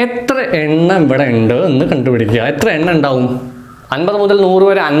 എത്ര എണ്ണം ഇവിടെ ഉണ്ട് എന്ന് കണ്ടുപിടിക്കുക. എത്ര എണ്ണം ഉണ്ടാവും? 50 മുതൽ 100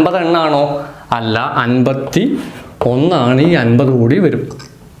 വരെ 50 എണ്ണമാണോ? അല്ല, 51 ആണ്. ഈ 50 കൂടി വരും.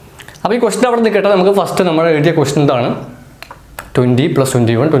 അപ്പോൾ ഈ ക്വസ്റ്റ്യൻ അവിടെ നിൽക്കട്ടെ. നമുക്ക് ഫസ്റ്റ് നമ്മൾ എഴുതിയ ക്വസ്റ്റ്യൻ എന്താണ്? 20 +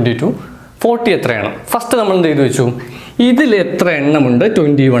 21, 22, 40 എത്രയാണ്? ഫസ്റ്റ് നമ്മൾ എന്ത് ചെയ്തു വെച്ചു? ഇതിൽ എത്ര എണ്ണമുണ്ട്?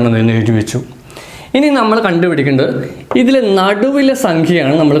 21 എന്ന് എഴുതി വെച്ചു. ഇനി നമ്മൾ കണ്ടുപിടിക്കേണ്ടത് ഇതിലെ നടുവിലെ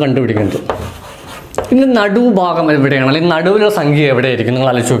സംഖ്യയാണ് നമ്മൾ കണ്ടുപിടിക്കേണ്ടത്. ഇതിൻ്റെ നടുഭാഗം എവിടെയാണ്, അല്ലെങ്കിൽ നടുവിലുള്ള സംഖ്യ എവിടെയായിരിക്കും? നിങ്ങൾ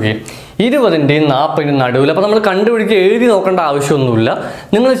ആലോചിച്ച് നോക്കി. 20ൻ്റെയും 40ൻ്റെയും നടുവിൽ. അപ്പോൾ നമ്മൾ കണ്ടുപിടിക്കുക, എഴുതി നോക്കേണ്ട ആവശ്യമൊന്നുമില്ല.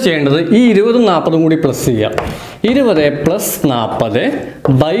 നിങ്ങൾ ചെയ്യേണ്ടത് ഈ 20ഉം 40ഉം കൂടി പ്ലസ് ചെയ്യാം. 20 +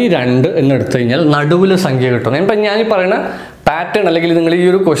 40/2 എന്നെടുത്തു കഴിഞ്ഞാൽ നടുവിലെ സംഖ്യ കിട്ടും. ഞാൻ ഈ പറയുന്ന പാറ്റേൺ അല്ലെങ്കിൽ നിങ്ങൾ ഈ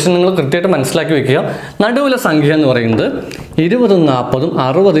ഒരു ക്വസ്റ്റ്യൻ നിങ്ങൾ കൃത്യമായിട്ട് മനസ്സിലാക്കി വെക്കുക. നടുവിലെ സംഖ്യ എന്ന് പറയുന്നത് 20ഉം 40ഉം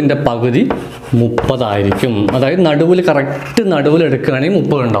 60ൻ്റെ പകുതി 30 ആയിരിക്കും. അതായത് നടുവിൽ കറക്റ്റ് നടുവിൽ എടുക്കുകയാണെങ്കിൽ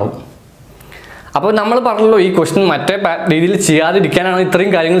 30 ഉണ്ടാവും. അപ്പോൾ നമ്മൾ പറഞ്ഞല്ലോ ഈ ക്വസ്റ്റ്യൻ മറ്റേ രീതിയിൽ ചെയ്യാതിരിക്കാനാണ്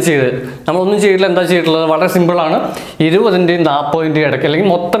ഇത്രയും കാര്യങ്ങൾ ചെയ്തത്. നമ്മളൊന്നും ചെയ്തില്ല. എന്താ ചെയ്തിട്ടുള്ളത്? വളരെ സിമ്പിളാണ്. 20ൻ്റെയും 40ൻ്റെയും ഇടയ്ക്ക്, അല്ലെങ്കിൽ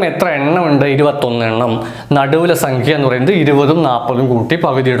മൊത്തം എത്ര എണ്ണമുണ്ട്? 21 എണ്ണം. നടുവിലെ സംഖ്യ എന്ന് പറയുന്നത് 20ഉം 40ഉം കൂട്ടി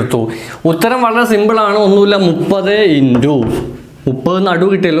പകുതി എടുത്തു. ഉത്തരം വളരെ സിമ്പിളാണ്, ഒന്നുമില്ല. 30 × 30 നടു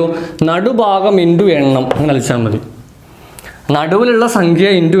കിട്ടിയല്ലോ. നടുഭാഗം ഇൻറ്റു എണ്ണം അങ്ങനെ അടിച്ചാൽ മതി. നടുവിലുള്ള സംഖ്യ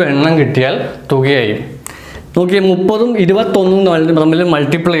ഇൻറ്റു എണ്ണം കിട്ടിയാൽ തുകയായി. നോക്കിയേ, 30ഉം 21ഉം തമ്മിൽ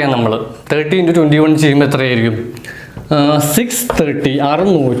മൾട്ടിപ്ലൈ ചെയ്യാം നമ്മൾ. 30 × 21 ചെയ്യുമ്പോൾ എത്രയായിരിക്കും? 630,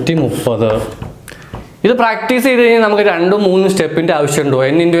 630. ഇത് പ്രാക്ടീസ് ചെയ്ത് കഴിഞ്ഞാൽ നമുക്ക് 2-3 സ്റ്റെപ്പിൻ്റെ ആവശ്യമുണ്ടോ?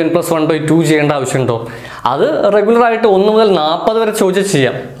 n × n + 1/2 ചെയ്യേണ്ട ആവശ്യമുണ്ടോ? അത് റെഗുലറായിട്ട് 1 മുതൽ 40 വരെ ചോദിച്ചാൽ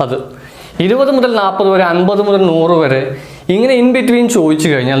ചെയ്യാം. അത് 20 മുതൽ 40 വരെ, 50 മുതൽ 100 വരെ, ഇങ്ങനെ ഇൻ ബിറ്റ്വീൻ ചോദിച്ചു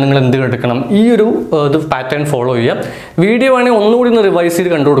കഴിഞ്ഞാൽ നിങ്ങൾ എന്ത് എടുക്കണം? ഈ ഒരു ഇത് പാറ്റേൺ ഫോളോ ചെയ്യുക. വീഡിയോ ആണെങ്കിൽ ഒന്നുകൂടി ഒന്ന് റിവൈസ് ചെയ്ത്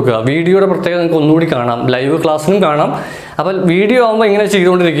കണ്ടു കൊടുക്കുക. വീഡിയോയുടെ പ്രത്യേകത നിങ്ങൾക്ക് ഒന്നുകൂടി കാണാം, ലൈവ് ക്ലാസ്സിനും കാണാം. അപ്പോൾ വീഡിയോ ആകുമ്പോൾ ഇങ്ങനെ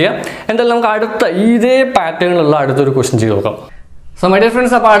ചെയ്തുകൊണ്ടിരിക്കുക. എന്തായാലും നമുക്ക് അടുത്ത ഇതേ പാറ്റേണിലുള്ള അടുത്തൊരു ക്വസ്റ്റ്യൻ ചെയ്ത് നോക്കാം. സോ മൈ ഡിയർ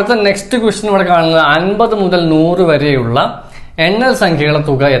ഫ്രണ്ട്സ്, അപ്പോൾ അടുത്ത നെക്സ്റ്റ് ക്വസ്റ്റ്യൻ ഇവിടെ കാണുന്നത് 50 മുതൽ 100 വരെയുള്ള എണ്ണൽ സംഖ്യകളുടെ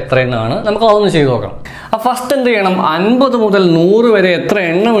തുക എത്രയെന്നാണ്. നമുക്ക് അതൊന്ന് ചെയ്തു നോക്കാം. അപ്പോൾ ഫസ്റ്റ് എന്ത് ചെയ്യണം? 50 മുതൽ 100 വരെ എത്ര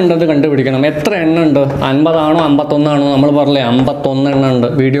എണ്ണം ഉണ്ടെന്ന് കണ്ടുപിടിക്കണം. എത്ര എണ്ണം ഉണ്ട്? 50 ആണോ 51 ആണോ? നമ്മൾ പറഞ്ഞില്ലേ 51 എണ്ണം ഉണ്ട്.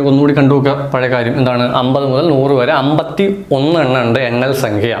 വീഡിയോ ഒന്നുകൂടി കണ്ടു നോക്കുക. പഴയ കാര്യം എന്താണ്? 50 മുതൽ 100 വരെ 51 എണ്ണം ഉണ്ട് എണ്ണൽ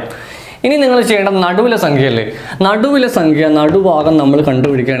സംഖ്യ. ഇനി നിങ്ങൾ ചെയ്യേണ്ടത് നടുവിലെ സംഖ്യയല്ലേ. നടുവിലെ സംഖ്യ നടുഭാഗം നമ്മൾ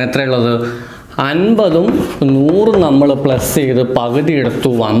കണ്ടുപിടിക്കുകയാണ്. എത്രയുള്ളത്? 50ഉം 100ഉം നമ്മൾ പ്ലസ് ചെയ്ത് പകുതി എടുത്തു.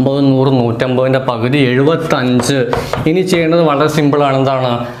 50, 100, 150ൻ്റെ പകുതി 75. ഇനി ചെയ്യേണ്ടത് വളരെ സിമ്പിളാണ്.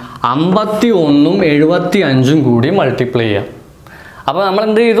 എന്താണ്? 51ഉം 75ഉം കൂടി മൾട്ടിപ്ലൈ ചെയ്യാം. അപ്പോൾ നമ്മൾ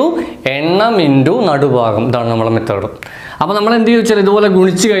എന്ത് ചെയ്തു? എണ്ണം ഇൻറ്റു നടുഭാഗം. ഇതാണ് നമ്മുടെ മെത്തേഡ്. അപ്പോൾ നമ്മൾ എന്ത് ചെയ്തു വെച്ചാൽ ഇതുപോലെ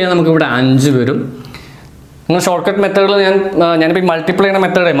ഗുണിച്ച് കഴിഞ്ഞാൽ നമുക്ക് ഇവിടെ 5 വരും. നിങ്ങൾ ഷോർട്ട് കട്ട് മെത്തേഡിൽ ഞാനിപ്പോൾ ഈ മൾട്ടിപ്ലൈ ചെയ്യുന്ന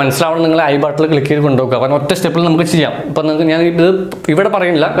മെത്തേഡ് മനസ്സിലാവണം. നിങ്ങൾ ഐ ബട്ടണിൽ ക്ലിക്ക് ചെയ്ത് കൊണ്ടുപോകുക. കാരണം ഒറ്റ സ്റ്റെപ്പിൽ നമുക്ക് ചെയ്യാം. ഇപ്പം നിങ്ങൾക്ക് ഞാൻ ഇത് ഇവിടെ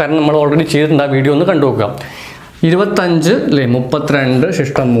പറയുന്നില്ല, കാരണം നമ്മൾ ഓൾറെഡി ചെയ്തിട്ടുണ്ട്. ആ വീഡിയോ ഒന്ന് കണ്ടുപോക്കുക. 25 അല്ലേ, 32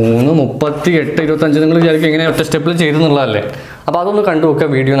 ശിഷ്ടം 3, 38, 25 നിങ്ങൾ വിചാരിക്കും എങ്ങനെ ഒറ്റ സ്റ്റെപ്പിൽ ചെയ്തെന്നുള്ളതല്ലേ. അപ്പോൾ അതൊന്ന് കണ്ടുപോക്കുക.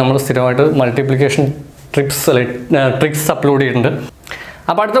 വീഡിയോ നമ്മൾ സ്ഥിരമായിട്ട് മൾട്ടിപ്ലിക്കേഷൻ ട്രിക്സ് അപ്ലോഡ് ചെയ്തിട്ടുണ്ട്.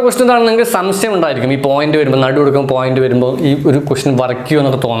 അപ്പോൾ അടുത്ത ക്വസ്റ്റ്യൻ എന്താണ്? നിങ്ങൾക്ക് സംശയം ഉണ്ടായിരിക്കും. ഈ പോയിന്റ് വരുമ്പോൾ നടു കൊടുക്കുമ്പോൾ പോയിന്റ് വരുമ്പോൾ ഈ ഒരു ക്വസ്റ്റ്യൻ വർക്ക് ചെയ്യുമോ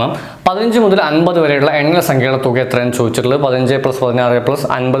എന്നൊക്കെ തോന്നാം. 15 മുതൽ 50 വരെയുള്ള എണ്ണൽ സംഖ്യയുടെ തുക എത്രയാണ് ചോദിച്ചിട്ടുള്ളത്. 15 + 16 +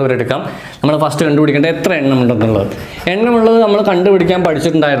 50 വരെ എടുക്കാം. നമ്മൾ ഫസ്റ്റ് കണ്ടുപിടിക്കേണ്ടത് എത്ര എണ്ണം ഉണ്ടെന്നുള്ളത്. എണ്ണമുള്ളത് നമ്മൾ കണ്ടുപിടിക്കാൻ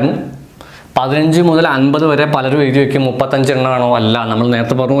പഠിച്ചിട്ടുണ്ടായിരുന്നു. 15 മുതൽ 50 വരെ പലരും എഴുതി വയ്ക്കും 35 എണ്ണമാണോ? അല്ല, നമ്മൾ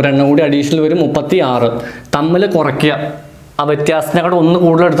നേരത്തെ പറഞ്ഞു ഒരെണ്ണം കൂടി അഡീഷണൽ വരും 36. തമ്മിൽ കുറയ്ക്കുക. ആ വ്യത്യാസത്തിനെക്കാട്ട് ഒന്ന്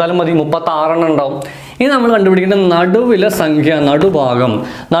കൂടുതൽ എടുത്താലും മതി. 36 എണ്ണം ഉണ്ടാവും. ഇനി നമ്മൾ കണ്ടുപിടിക്കേണ്ട നടുവിലെ സംഖ്യ, നടുഭാഗം.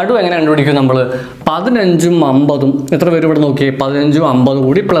 നടു എങ്ങനെ കണ്ടുപിടിക്കും? നമ്മൾ 15ഉം 50ഉം എത്ര പേര് ഇവിടെ നോക്കിയേ? 15ഉം 50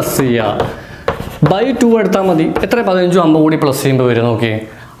 കൂടി പ്ലസ് ചെയ്യുക. ബൈ 2 എടുത്താൽ മതി. എത്ര 15ഉം 50 കൂടി പ്ലസ് ചെയ്യുമ്പോൾ വരും നോക്കിയേ?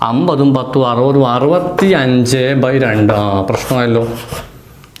 50ഉം 10ഉം 60ഉം 65/2. പ്രശ്നമായല്ലോ.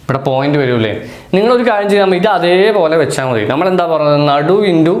 ഇവിടെ പോയിന്റ് വരൂല്ലേ. നിങ്ങളൊരു കാര്യം ചെയ്യാം, ഇത് അതേപോലെ വെച്ചാൽ മതി. നമ്മളെന്താ പറഞ്ഞത്? നടു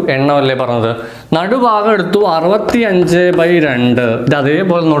ഇൻറ്റു എണ്ണമല്ലേ പറഞ്ഞത്. നടുഭാഗം എടുത്തു 65/2. ഇത്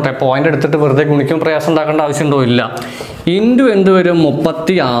അതേപോലെ നോട്ടെ. പോയിന്റ് എടുത്തിട്ട് വെറുതെ ഗുണിക്കും പ്രയാസം ഉണ്ടാക്കേണ്ട ആവശ്യമുണ്ടോ? ഇല്ല. ഇൻറ്റു എന്ത് വരും?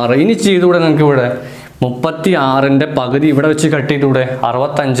 36. ഇനി ചെയ്തുകൂടെ നിങ്ങൾക്ക് ഇവിടെ? 36ൻ്റെ പകുതി ഇവിടെ വെച്ച് കട്ട് ചെയ്തുകൂടെ?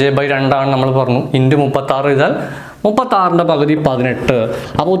 65/2 ആണ് നമ്മൾ പറഞ്ഞു. ഇൻറ്റു 36 ചെയ്താൽ 36ൻ്റെ പകുതി 18.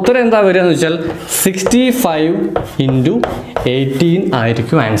 അപ്പോൾ ഉത്തരം എന്താ വരിക എന്ന് വെച്ചാൽ 65 × 18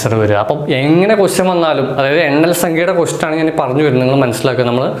 ആയിരിക്കും ആൻസർ വരിക. അപ്പം എങ്ങനെ ക്വസ്റ്റ്യൻ വന്നാലും, അതായത് എണ്ണൽ സംഖ്യയുടെ ക്വസ്റ്റ്യൻ ആണ് ഞാൻ പറഞ്ഞു വരുന്നത്. നിങ്ങൾ മനസ്സിലാക്കുക.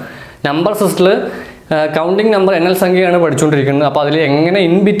 നമ്മൾ നമ്പർ സിസ്റ്റത്തിൽ കൗണ്ടിങ് നമ്പർ എണ്ണൽ സംഖ്യയാണ് പഠിച്ചുകൊണ്ടിരിക്കുന്നത്. അപ്പോൾ അതിൽ എങ്ങനെ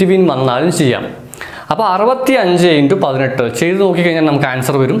ഇൻ ബിറ്റ്വീൻ വന്നാലും ചെയ്യാം. അപ്പോൾ 65 × 18 ചെയ്ത് നോക്കിക്കഴിഞ്ഞാൽ നമുക്ക്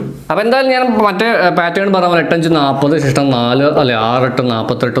ആൻസർ വരും. അപ്പോൾ എന്തായാലും ഞാൻ മറ്റേ പാറ്റേൺ പറയാൻ 8 5 40 ശിഷ്ടം 4 അല്ലെ 6 8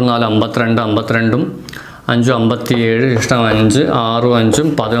 48 4 52 52 5 57 ഇഷ്ടം 5 6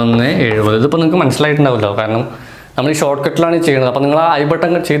 5 11 70. ഇതിപ്പോൾ നിങ്ങൾക്ക് മനസ്സിലായിട്ടുണ്ടാവില്ലോ, കാരണം നമ്മൾ ഈ ഷോർട്ട് കട്ടിലാണ് ചെയ്യുന്നത്. അപ്പോൾ നിങ്ങൾ ആ ഐ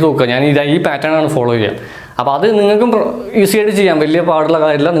ബട്ടൺ ചെയ്ത് നോക്കുക. ഞാൻ ഈ പാറ്റേൺ ആണ് ഫോളോ ചെയ്യുക. അപ്പോൾ അത് നിങ്ങൾക്കും ഈസി ആയിട്ട് ചെയ്യാം. വലിയ പാടുള്ള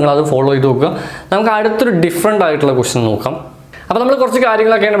കാര്യമില്ല. നിങ്ങളത് ഫോളോ ചെയ്ത് നോക്കുക. നമുക്ക് അടുത്തൊരു ഡിഫറെൻ്റ് ആയിട്ടുള്ള ക്വസ്റ്റ്യൻ നോക്കാം. അപ്പോൾ നമ്മൾ കുറച്ച്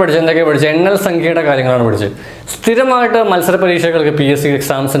കാര്യങ്ങളൊക്കെയാണ് പഠിച്ചത്. എന്തൊക്കെയാണ് പഠിച്ചത്? എണ്ണൽ സംഖ്യയുടെ കാര്യങ്ങളാണ് പഠിച്ചത്. സ്ഥിരമായിട്ട് മത്സര പരീക്ഷകൾക്ക് PSC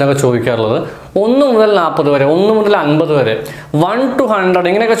എക്സാംസിനൊക്കെ ചോദിക്കാറുള്ളത് 1 മുതൽ 40 വരെ, 1 മുതൽ 50 വരെ, 1 to 100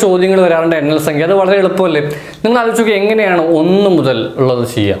 ഇങ്ങനെയൊക്കെ ചോദ്യങ്ങൾ വരാറുണ്ട്. എണ്ണൽ സംഖ്യ അത് വളരെ എളുപ്പമല്ലേ. നിങ്ങൾ ആലോചിച്ച് നോക്കി എങ്ങനെയാണ് 1 മുതൽ ഉള്ളത്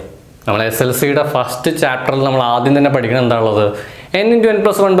ചെയ്യുക. നമ്മൾ SLCയുടെ ഫസ്റ്റ് ചാപ്റ്ററിൽ നമ്മൾ ആദ്യം തന്നെ പഠിക്കുന്നത് എന്താണുള്ളത്? n × n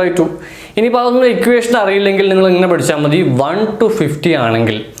 + 1/2. ഇനിയിപ്പോൾ അതൊന്നും ഇക്വേഷൻ അറിയില്ലെങ്കിൽ നിങ്ങൾ ഇങ്ങനെ പഠിച്ചാൽ മതി. 1 to 50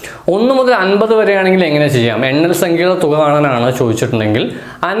 ആണെങ്കിൽ, 1 മുതൽ 50 വരെ ആണെങ്കിൽ എങ്ങനെ ചെയ്യാം? എണ്ണൽ സംഖ്യയുടെ തുക കാണാനാണ് ചോദിച്ചിട്ടുണ്ടെങ്കിൽ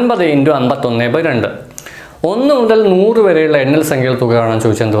 50 × 51/2. 1 മുതൽ 100 വരെയുള്ള എണ്ണൽ സംഖ്യയുടെ തുക കാണാൻ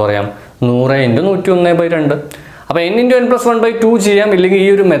ചോദിച്ചാൽ എന്ത് പറയാം? 100 × 101/2. അപ്പോൾ n × n + 1/2 ചെയ്യാം. ഇല്ലെങ്കിൽ ഈ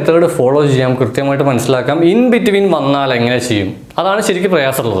ഒരു മെത്തേഡ് ഫോളോ ചെയ്യാം. കൃത്യമായിട്ട് മനസ്സിലാക്കാം. ഇൻ ബിറ്റ്വീൻ വന്നാൽ എങ്ങനെ ചെയ്യും? അതാണ് ശരിക്കും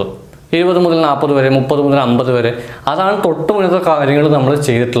പ്രയാസമുള്ളത്. 20 മുതൽ 40 വരെ, 30 മുതൽ 50 വരെ, അതാണ് തൊട്ട് മുന്നത്തെ കാര്യങ്ങൾ നമ്മൾ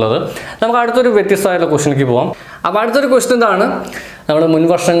ചെയ്തിട്ടുള്ളത്. നമുക്ക് അടുത്തൊരു വ്യത്യസ്തമായിട്ടുള്ള ക്വസ്റ്റ്യനിലേക്ക് പോകാം. അപ്പോൾ അടുത്തൊരു ക്വസ്റ്റ്യൻ എന്താണ്? നമ്മൾ മുൻ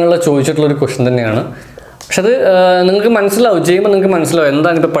വർഷങ്ങളിൽ ചോദിച്ചിട്ടുള്ളൊരു ക്വസ്റ്റ്യൻ തന്നെയാണ്. പക്ഷെ അത് നിങ്ങൾക്ക് മനസ്സിലാവും, ചെയ്യുമ്പോൾ നിങ്ങൾക്ക് മനസ്സിലാവും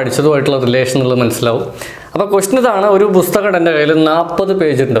എന്താണ് ഇപ്പോൾ പഠിച്ചതുമായിട്ടുള്ള റിലേഷൻ എന്നുള്ളത് മനസ്സിലാവും. അപ്പോൾ ക്വസ്റ്റ്യൻ ഇതാണ്. ഒരു പുസ്തകം എൻ്റെ കയ്യിൽ 40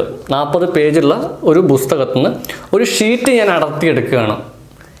 പേജ് ഉണ്ട്. 40 പേജുള്ള ഒരു പുസ്തകത്തിൽ നിന്ന് ഒരു ഷീറ്റ് ഞാൻ അടർത്തിയെടുക്കുകയാണ്.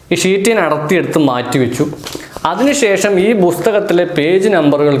 ഈ ഷീറ്റ് ഞാൻ അടർത്തിയെടുത്ത് മാറ്റി വെച്ചു. അതിനുശേഷം ഈ പുസ്തകത്തിലെ പേജ്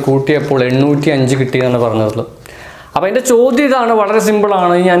നമ്പറുകൾ കൂട്ടിയപ്പോൾ 805 കിട്ടിയെന്നാണ് പറഞ്ഞത്. അപ്പോൾ എൻ്റെ ചോദ്യം ഇതാണ്, വളരെ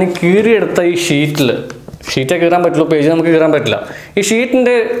സിമ്പിളാണ്. ഞാൻ കീറിയെടുത്ത ഈ ഷീറ്റേ കീറാൻ പറ്റുള്ളൂ, പേജ് നമുക്ക് കീറാൻ പറ്റില്ല. ഈ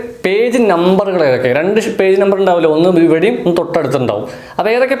ഷീറ്റിൻ്റെ പേജ് നമ്പറുകൾ ഏതൊക്കെ? 2 പേജ് നമ്പർ ഉണ്ടാവില്ല, ഒന്ന് ഇവിടെയും ഒന്ന് തൊട്ടടുത്തുണ്ടാവും. അപ്പോൾ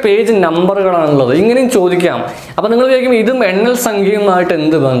ഏതൊക്കെ പേജ് നമ്പറുകളാണുള്ളത്? ഇങ്ങനെയും ചോദിക്കാം. അപ്പോൾ നിങ്ങൾ ചോദിക്കും ഇതും എണ്ണൽ സംഖ്യയുമായിട്ട്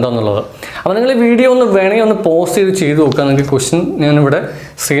എന്ത് ബന്ധം എന്നുള്ളത്. അപ്പോൾ നിങ്ങൾ ഈ വീഡിയോ ഒന്ന് വേണമെങ്കിൽ ഒന്ന് പോസ്റ്റ് ചെയ്ത് നോക്കാം. നിങ്ങൾക്ക് ക്വസ്റ്റ്യൻ ഞാനിവിടെ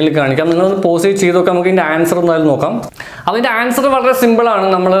സ്ക്രീനിൽ കാണിക്കാം. നിങ്ങളൊന്ന് പോസ്റ്റ് ചെയ്ത് നോക്കാം. നമുക്ക് ഇതിൻ്റെ ആൻസർ എന്തായാലും നോക്കാം. അതിൻ്റെ ആൻസർ വളരെ സിമ്പിളാണ്.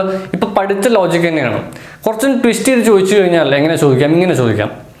 നമ്മൾ ഇപ്പോൾ പഠിച്ച ലോജിക്ക് തന്നെയാണ്. കുറച്ചും ട്വിസ്റ്റ് ചെയ്ത് ചോദിച്ചു കഴിഞ്ഞാൽ എങ്ങനെ ചോദിക്കാം? ഇങ്ങനെ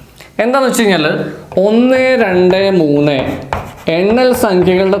ചോദിക്കാം. എന്താണെന്ന് വെച്ച് കഴിഞ്ഞാൽ 1, 2, 3 എണ്ണൽ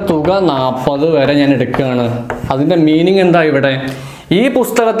സംഖ്യകളുടെ തുക 40 വരെ ഞാൻ എടുക്കുകയാണ്. അതിൻ്റെ മീനിങ് എന്താ? ഇവിടെ ഈ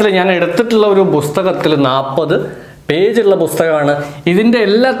പുസ്തകത്തിൽ ഞാൻ എടുത്തിട്ടുള്ള ഒരു പുസ്തകത്തിൽ 40 പേജുള്ള പുസ്തകമാണ്. ഇതിൻ്റെ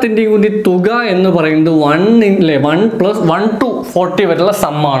എല്ലാത്തിൻ്റെയും കൂടി തുക എന്ന് പറയുന്നത് 1 + 1 to 40 വരെയുള്ള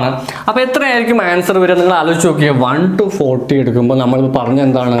സമ്മാണ്. അപ്പോൾ എത്രയായിരിക്കും ആൻസർ വരിക? നിങ്ങൾ ആലോചിച്ച് നോക്കിയാൽ 1 to 40 എടുക്കുമ്പോൾ നമ്മൾ പറഞ്ഞ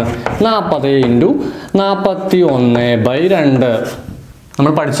എന്താണ്? 40 × 41/2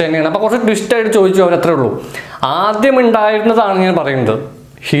 നമ്മൾ പഠിച്ചു തന്നെയാണ്. അപ്പോൾ കുറച്ച് ട്വിസ്റ്റായിട്ട് ചോദിച്ചു അവർ, അത്രേ ഉള്ളൂ. ആദ്യം ഉണ്ടായിരുന്നതാണ് ഞാൻ പറയുന്നത്.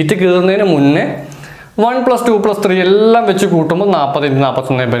 ഷീറ്റ് കീറുന്നതിന് മുന്നേ 1 + 2 + 3 എല്ലാം വെച്ച് കൂട്ടുമ്പോൾ 40 ×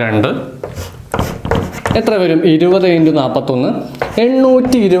 41/2 എത്ര വരും? 20 × 41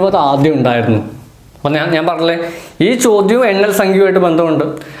 820 ആദ്യം ഉണ്ടായിരുന്നു. അപ്പോൾ ഞാൻ പറഞ്ഞില്ലേ, ഈ ചോദ്യവും എണ്ണൽ സംഖ്യയുമായിട്ട് ബന്ധമുണ്ട്.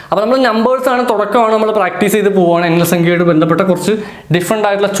 അപ്പോൾ നമ്മൾ നമ്പേഴ്സാണ്, തുടക്കമാണ്, നമ്മൾ പ്രാക്ടീസ് ചെയ്ത് പോവുകയാണ്. എണ്ണൽ സംഖ്യയായിട്ട് ബന്ധപ്പെട്ട കുറച്ച് ഡിഫറെൻ്റ്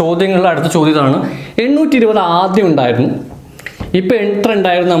ആയിട്ടുള്ള ചോദ്യങ്ങളുടെ അടുത്ത ചോദ്യമാണ്. 820 ആദ്യം ഉണ്ടായിരുന്നു. ഇപ്പോൾ എത്ര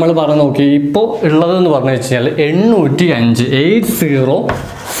ഉണ്ടായിരുന്നു നമ്മൾ പറഞ്ഞു നോക്കി. ഇപ്പോൾ ഉള്ളതെന്ന് പറഞ്ഞു വെച്ച് കഴിഞ്ഞാൽ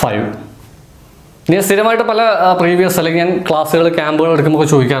 805. ഞാൻ സ്ഥിരമായിട്ട് പല പ്രീവിയസ് അല്ലെങ്കിൽ ഞാൻ ക്ലാസ്സുകൾ ക്യാമ്പുകൾ എടുക്കുമ്പോൾ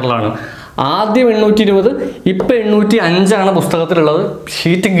ചോദിക്കാറുള്ളതാണ്. ആദ്യം 820, ഇപ്പം 805 പുസ്തകത്തിലുള്ളത്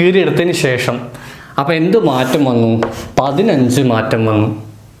ഷീറ്റ് കീറി എടുത്തതിന് ശേഷം. അപ്പോൾ എന്ത് മാറ്റം വന്നു? 15 മാറ്റം വന്നു.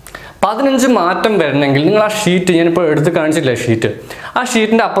 15 മാറ്റം വരണമെങ്കിൽ നിങ്ങൾ ആ ഷീറ്റ്, ഞാനിപ്പോൾ എടുത്ത് കാണിച്ചില്ലേ ഷീറ്റ്, ആ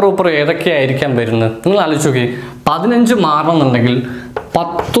ഷീറ്റിൻ്റെ അപ്പുറം ഇപ്പുറം ഏതൊക്കെയായിരിക്കാം വരുന്നത്? നിങ്ങൾ ആലോചിച്ച് നോക്കി. 15 മാറണമെന്നുണ്ടെങ്കിൽ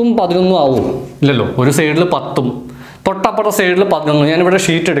 10ഉം 11ഉം ആവും. ഇല്ലല്ലോ, ഒരു സൈഡിൽ 10ഉം തൊട്ടപ്പുറത്തെ സൈഡിൽ 11. ഞാനിവിടെ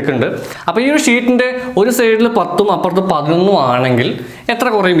ഷീറ്റ് എടുക്കുന്നുണ്ട്. അപ്പോൾ ഈ ഒരു ഷീറ്റിൻ്റെ ഒരു സൈഡിൽ 10ഉം അപ്പുറത്ത് 11ഉം ആണെങ്കിൽ എത്ര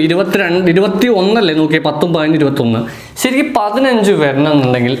കുറയും? 21 അല്ലേ നോക്കിയാൽ 10ഉം 15 21. ശരിക്കും 15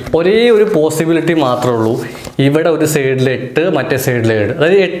 വരണമെന്നുണ്ടെങ്കിൽ ഒരേ ഒരു പോസിബിലിറ്റി മാത്രമേ ഉള്ളൂ. ഇവിടെ ഒരു സൈഡിൽ 8, മറ്റേ സൈഡിൽ 7.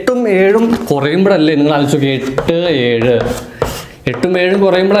 അതായത് 8ഉം 7ഉം കുറയുമ്പോഴല്ലേ, നിങ്ങൾ ആലോചിച്ച് നോക്കി, 8, 7, 8ഉം 7ഉം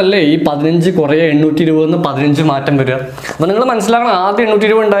കുറയുമ്പോഴല്ലേ ഈ 15 കുറയുക, 820 15 മാറ്റം വരിക. അപ്പോൾ നിങ്ങൾ മനസ്സിലാക്കണം, ആദ്യം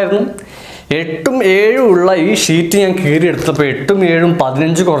 820 ഉണ്ടായിരുന്നു. 8ഉം 7ഉം ഉള്ള ഈ ഷീറ്റ് ഞാൻ കീറി എടുത്തപ്പോൾ 8ഉം 7ഉം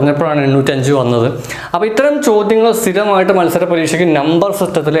 15 കുറഞ്ഞപ്പോഴാണ് 805 വന്നത്. അപ്പോൾ ഇത്തരം ചോദ്യങ്ങൾ സ്ഥിരമായിട്ട് മത്സര പരീക്ഷയ്ക്ക് നമ്പർ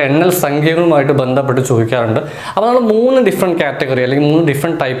സിസ്റ്റത്തിൽ എണ്ണൽ സംഖ്യകളുമായിട്ട് ബന്ധപ്പെട്ട് ചോദിക്കാറുണ്ട്. അപ്പോൾ നമ്മൾ 3 ഡിഫറെൻറ്റ് കാറ്റഗറി അല്ലെങ്കിൽ 3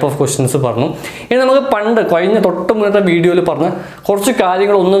 ഡിഫറെൻറ്റ് ടൈപ്പ് ഓഫ് ക്വസ്റ്റ്യൻസ് പറഞ്ഞു. ഇനി നമുക്ക് കഴിഞ്ഞ തൊട്ട് മുന്നത്തെ വീഡിയോയിൽ പറഞ്ഞ കുറച്ച്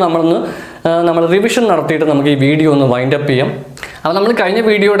കാര്യങ്ങളൊന്ന് നമ്മൾ റിവിഷൻ നടത്തിയിട്ട് നമുക്ക് ഈ വീഡിയോ ഒന്ന് വൈൻഡ് അപ്പ് ചെയ്യാം. അപ്പോൾ നമ്മൾ കഴിഞ്ഞ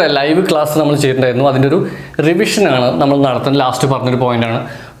വീഡിയോയുടെ ലൈവ് ക്ലാസ് നമ്മൾ ചെയ്തിട്ടുണ്ടായിരുന്നു. അതിൻ്റെ ഒരു റിവിഷനാണ് നമ്മൾ നടത്തുന്നത്. ലാസ്റ്റ് പറഞ്ഞൊരു പോയിന്റാണ്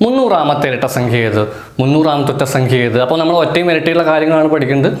 300ാമത്തെ ഇരട്ട സംഖ്യ ഏത്, 300ാമത്തെ ഒറ്റ സംഖ്യ ഏത്. അപ്പോൾ നമ്മൾ ഒറ്റയും ഇരട്ടിയുള്ള കാര്യങ്ങളാണ്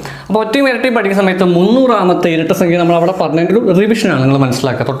പഠിക്കുന്നത്. അപ്പോൾ ഒറ്റയും ഇരട്ടിയും പഠിക്കുന്ന സമയത്ത് 300ാമത്തെ ഇരട്ട സംഖ്യ നമ്മൾ അവിടെ പറഞ്ഞതിൻ്റെ ഒരു റിവിഷനാണ് നിങ്ങൾ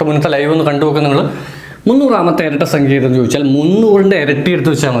മനസ്സിലാക്കുക. തൊട്ട് മുന്നത്തെ ലൈവ് ഒന്ന് കണ്ടുപോക്കുക. നിങ്ങൾ 300ാമത്തെ ഇരട്ട സംഖ്യ ഏതെന്ന് ചോദിച്ചാൽ 300ൻ്റെ ഇരട്ടി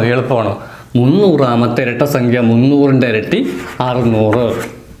എടുത്ത് വെച്ചാൽ മതി, എളുപ്പമാണ്. 300ാമത്തെ ഇരട്ട സംഖ്യ 300ൻ്റെ ഇരട്ടി 600,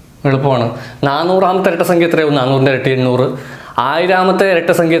 എളുപ്പമാണ്. 400ാമത്തെ ഇരട്ട സംഖ്യ എത്രയാവും? 400ൻ്റെ ഇരട്ടി 800. 1000ാമത്തെ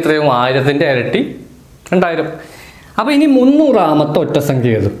ഇരട്ട സംഖ്യ എത്രയാവും? 1000ൻ്റെ ഇരട്ടി 2000. അപ്പോൾ ഇനി 300ാമത്തെ ഒറ്റ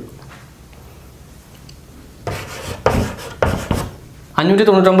സംഖ്യ ഏത്?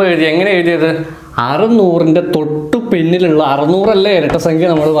 599 എഴുതി. എങ്ങനെ എഴുതിയത്? 600ൻ്റെ തൊട്ടു പിന്നിലുള്ള 600 അല്ലേ ഇരട്ട സംഖ്യ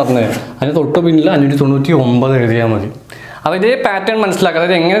നമ്മൾ പറഞ്ഞത്, അതിന് തൊട്ടു പിന്നിൽ 599 എഴുതിയാൽ മതി. അപ്പോൾ ഇതേ പാറ്റേൺ മനസ്സിലാക്കുക.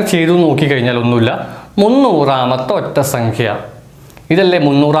 അതായത് എങ്ങനെ ചെയ്തു നോക്കിക്കഴിഞ്ഞാൽ ഒന്നുമില്ല. 300ാമത്തെ ഒറ്റ സംഖ്യ ഇതല്ലേ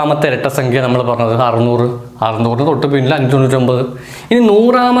 300ാമത്തെ ഇരട്ട സംഖ്യ നമ്മൾ പറഞ്ഞത്, 600. 600ന് തൊട്ട് പിന്നിൽ 599. ഇനി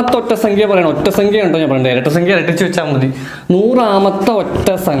 100ാമത്തെ ഒറ്റ സംഖ്യ പറയണം. ഒറ്റ സംഖ്യ ഉണ്ടോ ഞാൻ പറയണ്ടേ? ഇരട്ട സംഖ്യ ഇരട്ടിച്ച് വെച്ചാൽ മതി. 100ാമത്തെ ഒറ്റ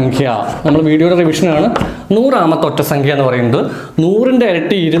സംഖ്യ നമ്മൾ വീഡിയോയുടെ റിവിഷനാണ്. 100ാമത്തെ ഒറ്റ സംഖ്യ എന്ന് പറയുന്നത് 100ൻ്റെ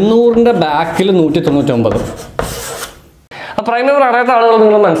ഇരട്ടി 200ൻ്റെ ബാക്കിൽ 199. പ്രൈം നമ്പർ അറിയാത്ത ആളുകൾ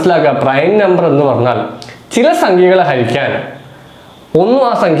നിങ്ങൾ മനസ്സിലാക്കുക. പ്രൈം നമ്പർ എന്ന് പറഞ്ഞാൽ ചില സംഖ്യകളെ ഹരിക്കാൻ ഒന്നും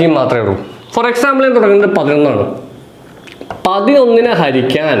ആ സംഖ്യയും മാത്രമേ ഉള്ളൂ. ഫോർ എക്സാമ്പിൾ ഞാൻ തുടങ്ങുന്നത് 11ആണ്. 11നെ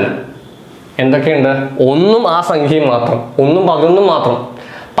ഹരിക്കാൻ എന്തൊക്കെയുണ്ട്? ഒന്നും ആ സംഖ്യയും മാത്രം, 1ഉം 11ഉം മാത്രം.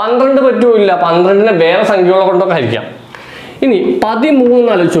 12 പറ്റുമില്ല, 12നെ വേറെ സംഖ്യകളെ കൊണ്ടൊക്കെ ഹരിക്കാം. ഇനി 13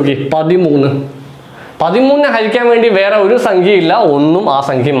 ആലോചിച്ച് നോക്കി. 13നെ ഹരിക്കാൻ വേണ്ടി വേറെ ഒരു സംഖ്യയില്ല, 1ഉം ആ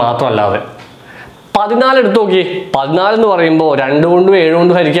സംഖ്യ മാത്രമല്ലാതെ. 14 എടുത്ത് നോക്കി. 14 എന്ന് പറയുമ്പോൾ 2 കൊണ്ടും 7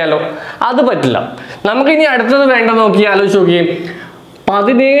 കൊണ്ടും ഹരിക്കാമല്ലോ, അത് പറ്റില്ല. നമുക്കിനി അടുത്തത് വേണ്ട നോക്കി, ആലോചിച്ച് നോക്കി.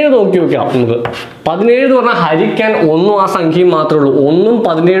 17 നോക്കി നോക്കാം നമുക്ക്. 17 എന്ന് പറഞ്ഞാൽ ഹരിക്കാൻ ഒന്നും ആ സംഖ്യയും മാത്രമേ ഉള്ളൂ, 1ഉം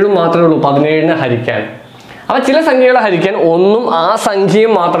 17ഉം മാത്രമേ ഉള്ളൂ 17നെ ഹരിക്കാൻ. അപ്പോൾ ചില സംഖ്യകളെ ഹരിക്കാൻ ഒന്നും ആ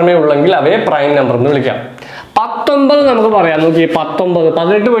സംഖ്യയും മാത്രമേ ഉള്ളെങ്കിൽ അവയെ പ്രൈം നമ്പർ എന്ന് വിളിക്കാം. 19 നമുക്ക് പറയാം നോക്കി. 19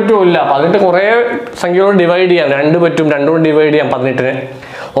 18 പറ്റുമില്ല, 18 കുറേ സംഖ്യകളോട് ഡിവൈഡ് ചെയ്യാം. 2 പറ്റും, 2 കൊണ്ട് ഡിവൈഡ് ചെയ്യാം 18നെ.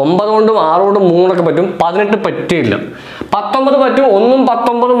 9 കൊണ്ടും 6 കൊണ്ടും 3 പറ്റും, 18 പറ്റില്ല. 19 പറ്റും, 1ഉം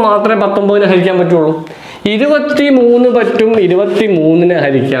 19ഉം മാത്രമേ 19നെ ഹരിക്കാൻ പറ്റുള്ളൂ. 23 പറ്റും, 23നെ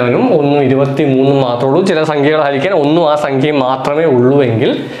ഹരിക്കാനും 1ഉം 23ഉം മാത്രമേ ഉള്ളൂ. ചില സംഖ്യകൾ ഹരിക്കാൻ ഒന്നും ആ സംഖ്യയും മാത്രമേ ഉള്ളൂ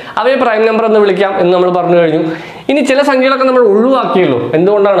എങ്കിൽ അവയെ പ്രൈം നമ്പർ എന്ന് വിളിക്കാം എന്ന് നമ്മൾ പറഞ്ഞു കഴിഞ്ഞു. ഇനി ചില സംഖ്യകളൊക്കെ നമ്മൾ ഒഴിവാക്കിയല്ലോ.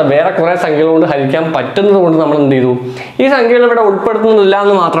 എന്തുകൊണ്ടാണ്? വേറെ കുറേ സംഖ്യകൾ കൊണ്ട് ഹരിക്കാൻ പറ്റുന്നത് കൊണ്ട് നമ്മൾ എന്ത് ചെയ്തു? ഈ സംഖ്യകൾ ഇവിടെ ഉൾപ്പെടുത്തുന്നില്ല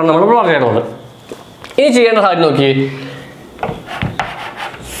എന്ന് മാത്രമാണ് നമ്മൾ പറയാനുള്ളത്. ഇനി ചെയ്യേണ്ട കാര്യം നോക്കിയേ,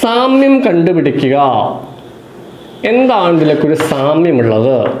 സാമ്യം കണ്ടുപിടിക്കുക. എന്താണ് ഇതിലൊക്കെ ഒരു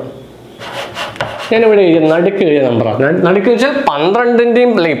സാമ്യമുള്ളത്? ഞാനിവിടെ എഴുതിയ നടുക്ക് എഴുതിയ നമ്പറാണ്. നടുക്ക് വെച്ചാൽ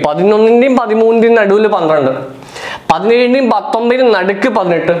 12ൻ്റെയും 11ൻ്റെയും 13ൻ്റെയും നടുവിൽ 12, 17ൻ്റെയും 19ൻ്റെയും നടുക്ക്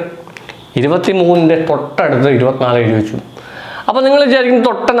 18, 23ൻ്റെ തൊട്ടടുത്ത് 24 എഴുതി വെച്ചു. അപ്പോൾ നിങ്ങൾ വിചാരിക്കും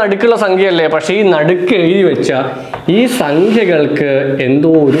തൊട്ട നടുക്കുള്ള സംഖ്യയല്ലേ? പക്ഷേ ഈ നടുക്ക് എഴുതി വെച്ച ഈ സംഖ്യകൾക്ക്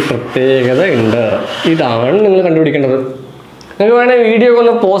എന്തോ ഒരു പ്രത്യേകത ഉണ്ട്. ഇതാണ് നിങ്ങൾ കണ്ടുപിടിക്കേണ്ടത്. നിങ്ങൾക്ക് വേണമെങ്കിൽ വീഡിയോ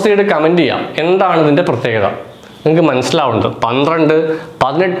ഒന്ന് പോസ്റ്റ് ചെയ്ത് കമൻറ്റ് ചെയ്യാം, എന്താണ് ഇതിൻ്റെ പ്രത്യേകത നിങ്ങൾക്ക് മനസ്സിലാവുന്നത്. 12,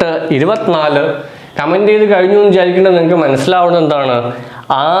 18, 24 കമൻറ്റ് ചെയ്ത് കഴിഞ്ഞു എന്ന് വിചാരിക്കേണ്ടത് നിങ്ങൾക്ക് മനസ്സിലാവുന്നത് എന്താണ്?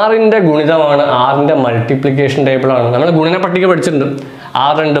 6ൻ്റെ ഗുണിതമാണ്, 6ൻ്റെ മൾട്ടിപ്ലിക്കേഷൻ ടേബിളാണ്. നമ്മൾ ഗുണന പട്ടിക പഠിച്ചിട്ടുണ്ട്.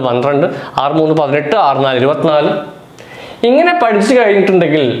 6 2 12, 6 3 18, 6 4 24. ഇങ്ങനെ പഠിച്ചു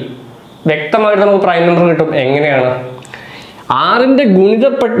കഴിഞ്ഞിട്ടുണ്ടെങ്കിൽ വ്യക്തമായിട്ട് നമുക്ക് പ്രൈം നമ്പർ കിട്ടും. എങ്ങനെയാണ്? 6ൻ്റെ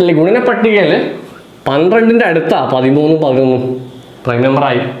ഗുണന പട്ടികയിൽ 12ൻ്റെ അടുത്താ 13 11 പ്രൈം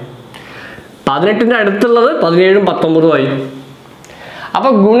നമ്പറായി. 18ൻ്റെ അടുത്തുള്ളത് 17 19 ആയി.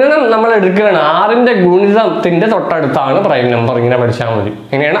 അപ്പോൾ ഗുണനം നമ്മൾ എടുക്കുകയാണ്. 6ൻ്റെ ഗുണിതത്തിൻ്റെ തൊട്ടടുത്താണ് പ്രൈം നമ്പർ. ഇങ്ങനെ പഠിച്ചാൽ മതി.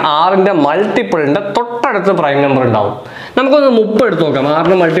 എങ്ങനെയാണ്? 6ൻ്റെ മൾട്ടിപ്പിളിൻ്റെ തൊട്ടടുത്ത് പ്രൈം നമ്പർ ഉണ്ടാവും. നമുക്കൊന്ന് 30 എടുത്ത് നോക്കാം.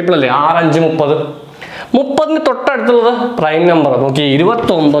 6ൻ്റെ മൾട്ടിപ്പിൾ അല്ലേ? 6 5 30. 30ന് തൊട്ടടുത്തുള്ളത് പ്രൈം നമ്പർ നോക്കി,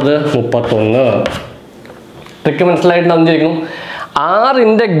 29 31. ട്രിക്ക് മനസ്സിലായിട്ടുണ്ടാവും വിചാരിക്കുന്നു.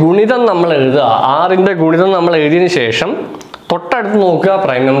 6ൻ്റെ ഗുണിതം നമ്മൾ എഴുതുക. 6ൻ്റെ ഗുണിതം നമ്മൾ എഴുതിയതിന് ശേഷം തൊട്ടടുത്ത് നോക്കുക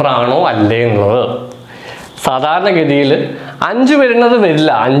പ്രൈം നമ്പർ ആണോ അല്ലേ എന്നുള്ളത്. സാധാരണഗതിയിൽ 5 വരുന്നത്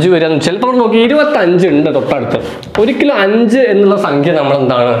വരില്ല. 5 വരാൻ ചിലപ്പോൾ നോക്കി 25 ഉണ്ട് തൊട്ടടുത്ത്. ഒരിക്കലും 5 എന്നുള്ള സംഖ്യ നമ്മൾ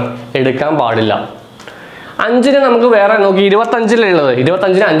എന്താണ് എടുക്കാൻ പാടില്ല. 5ന് നമുക്ക് വേറെ നോക്കി 25ലുള്ളത്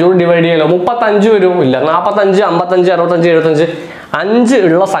 25നെ 5 കൊണ്ട് ഡിവൈഡ് ചെയ്യാലോ. 35 വരും ഇല്ല. 45 55 65 75 5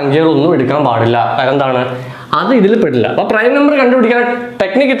 ഉള്ള സംഖ്യകളൊന്നും എടുക്കാൻ പാടില്ല. കാരണം എന്താണ്? അത് ഇതിൽ പെടില്ല. അപ്പോൾ പ്രൈം നമ്പർ കണ്ടുപിടിക്കാൻ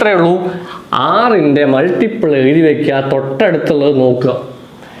ടെക്നിക്ക് ഇത്രയേ ഉള്ളൂ. 6ൻ്റെ മൾട്ടിപ്പിൾ എഴുതി വെക്കുക, തൊട്ടടുത്തുള്ളത് നോക്കുക.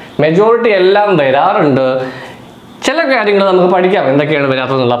 മെജോറിറ്റി എല്ലാം വരാറുണ്ട്. ചില കാര്യങ്ങൾ നമുക്ക് പഠിക്കാം എന്തൊക്കെയാണ്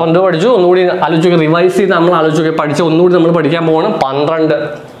വരാത്തതെന്നുള്ളത്. അപ്പോൾ എന്തോ പഠിച്ചു ഒന്നുകൂടി ആലോചിക്കുക, റിവൈസ് ചെയ്ത് നമ്മൾ ആലോചിക്കുക, പഠിച്ച് ഒന്നുകൂടി നമ്മൾ പഠിക്കാൻ പോകണം. 12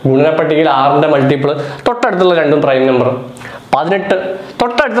 ഗുണനപ്പട്ടികയിൽ 6ൻ്റെ മൾട്ടിപ്പിൾ തൊട്ടടുത്തുള്ള രണ്ടും പ്രൈം നമ്പർ. 18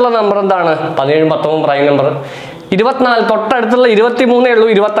 തൊട്ടടുത്തുള്ള നമ്പർ എന്താണ്? 17 19 പ്രൈം നമ്പർ. 24 തൊട്ടടുത്തുള്ള 23 ഉള്ളൂ,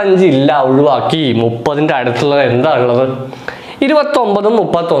 25 ഇല്ല, ഒഴിവാക്കി. 30ൻ്റെ അടുത്തുള്ളത് എന്താ ഉള്ളത്? 29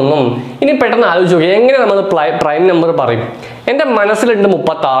 31. ഇനി പെട്ടെന്ന് ആലോചിച്ച് നോക്കി എങ്ങനെ നമ്മൾ പ്രൈം നമ്പർ പറയും. എൻ്റെ മനസ്സിലുണ്ട്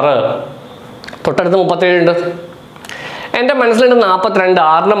 36, തൊട്ടടുത്ത് 37 ഉണ്ട്. എൻ്റെ മനസ്സിലുണ്ട് 42,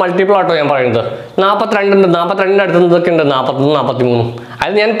 6ൻ്റെ മൾട്ടിപ്പിൾ ആട്ടോ ഞാൻ പറയുന്നത്. 42 ഉണ്ട്, 42ൻ്റെ അടുത്ത് ഇതൊക്കെ ഉണ്ട്, 41 43.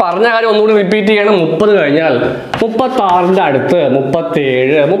 അത് ഞാൻ പറഞ്ഞ കാര്യം ഒന്നുകൂടി റിപ്പീറ്റ് ചെയ്യണം. 30 കഴിഞ്ഞാൽ 36ൻ്റെ അടുത്ത്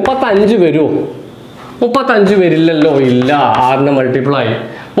 37 35 വരുമോ? 35 വരില്ലല്ലോ, ഇല്ല, 6ൻ്റെ മൾട്ടിപ്പിൾ ആയി.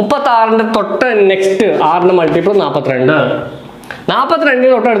 36ൻ്റെ തൊട്ട് നെക്സ്റ്റ് 6ൻ്റെ മൾട്ടിപ്പിൾ 42, 42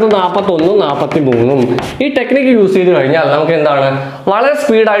 തൊട്ടടുത്ത് 41 43. ഈ ടെക്നിക്ക് യൂസ് ചെയ്ത് കഴിഞ്ഞാൽ നമുക്ക് എന്താണ് വളരെ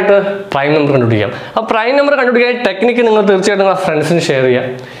സ്പീഡായിട്ട് പ്രൈം നമ്പർ കണ്ടുപിടിക്കാം. അപ്പോൾ പ്രൈം നമ്പർ കണ്ടുപിടിക്കാൻ ടെക്നിക്ക് നിങ്ങൾ തീർച്ചയായിട്ടും നിങ്ങളുടെ ഫ്രണ്ട്സിന് ഷെയർ ചെയ്യുക.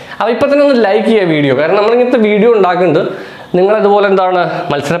 അപ്പോൾ ഇപ്പോൾ തന്നെ ഒന്ന് ലൈക്ക് ചെയ്യുക വീഡിയോ. കാരണം നമ്മളിങ്ങനത്തെ വീഡിയോ ഉണ്ടാക്കുന്നുണ്ട് നിങ്ങളിതുപോലെ എന്താണ്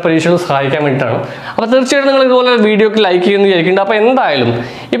മത്സര പരീക്ഷകൾ സഹായിക്കാൻ വേണ്ടിയിട്ടാണ്. അപ്പോൾ തീർച്ചയായിട്ടും നിങ്ങൾ ഇതുപോലെ വീഡിയോക്ക് ലൈക്ക് ചെയ്യുമെന്ന് വിചാരിക്കുന്നുണ്ട്. അപ്പോൾ എന്തായാലും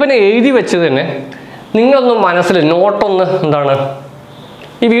ഇപ്പം എഴുതി വെച്ചത് തന്നെ നിങ്ങളൊന്ന് മനസ്സിൽ നോട്ടൊന്ന് എന്താണ്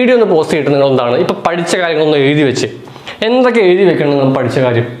ഈ വീഡിയോ ഒന്ന് പോസ്റ്റ് ചെയ്തിട്ട് നിങ്ങൾ എന്താണ് ഇപ്പം പഠിച്ച കാര്യങ്ങളൊന്ന് എഴുതി വെച്ച് എന്തൊക്കെ എഴുതി വെക്കണം നമ്മൾ പഠിച്ച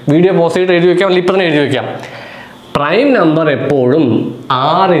കാര്യം വീഡിയോ പോസ്റ്റ് ചെയ്തിട്ട് എഴുതി വെക്കാം, ഇപ്പം തന്നെ എഴുതി വെക്കാം. പ്രൈം നമ്പർ എപ്പോഴും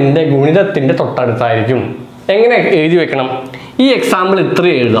 6ൻ്റെ ഗുണിതത്തിൻ്റെ തൊട്ടടുത്തായിരിക്കും. എങ്ങനെ എഴുതി വെക്കണം? ഈ എക്സാമ്പിൾ ഇത്ര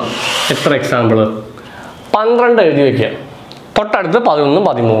എഴുതാം. എത്ര എക്സാമ്പിൾ? 12 എഴുതി വെക്കുക. തൊട്ടടുത്ത് 11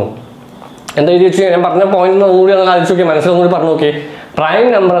 13. എന്താ എഴുതി വെച്ചു? ഞാൻ പറഞ്ഞ പോയിന്റ് ഒന്നുകൂടി ഒന്ന് ആലോചിച്ച് നോക്കി, മനസ്സിലൊന്നുകൂടി പറഞ്ഞു നോക്കി. പ്രൈം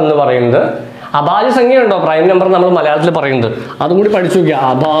നമ്പർ എന്ന് പറയുന്നത് അഭാജ്യ സംഖ്യ ഉണ്ടോ? പ്രൈം നമ്പർ നമ്മൾ മലയാളത്തിൽ പറയുന്നത് അതും കൂടി പഠിച്ചു നോക്കുക.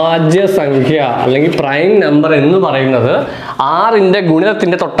 അഭാജ്യ സംഖ്യ അല്ലെങ്കിൽ പ്രൈം നമ്പർ എന്ന് പറയുന്നത് 6ൻ്റെ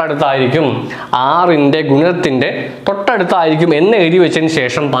ഗുണിതത്തിൻ്റെ തൊട്ടടുത്തായിരിക്കും. 6ൻ്റെ ഗുണിതത്തിൻ്റെ തൊട്ടടുത്തായിരിക്കും എന്ന് എഴുതി വെച്ചതിന്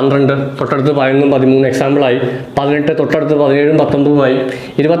ശേഷം 12 തൊട്ടടുത്ത് 11 13 എക്സാമ്പിളായി. 18 തൊട്ടടുത്ത് 17 19 ആയി.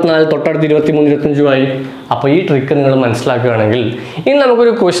 24 തൊട്ടടുത്ത് 23 25 ആയി. അപ്പോൾ ഈ ട്രിക്ക് നിങ്ങൾ മനസ്സിലാക്കുകയാണെങ്കിൽ ഇനി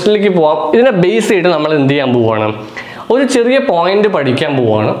നമുക്കൊരു ക്വസ്റ്റ്യനിലേക്ക് പോവാം. ഇതിനെ ബേസ് ചെയ്തിട്ട് നമ്മൾ എന്ത് ചെയ്യാൻ പോവുകയാണ്? ഒരു ചെറിയ പോയിന്റ് പഠിക്കാൻ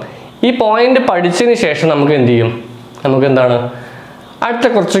പോവുകയാണ്. ഈ പോയിന്റ് പഠിച്ചതിന് ശേഷം നമുക്ക് എന്ത് ചെയ്യും? നമുക്ക് എന്താണ് അടുത്ത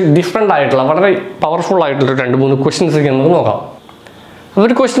കുറച്ച് ഡിഫറെൻ്റ് ആയിട്ടുള്ള വളരെ പവർഫുൾ ആയിട്ടുള്ള 2-3 ക്വസ്റ്റ്യൻസ് നമുക്ക് നോക്കാം. അപ്പോൾ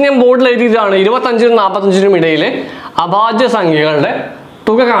ഒരു ക്വസ്റ്റ്യൻ ഞാൻ ബോർഡിൽ എഴുതിയതാണ്. 25-നും 45-നും ഇടയിൽ അഭാജ്യ സംഖ്യകളുടെ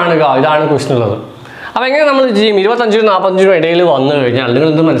തുക കാണുക. ഇതാണ് ക്വസ്റ്റ്യൻ ഉള്ളത്. അപ്പോൾ എങ്ങനെ നമ്മൾ ചെയ്യും? 25-നും 45-നും ഇടയിൽ വന്നു കഴിഞ്ഞാൽ നിങ്ങൾ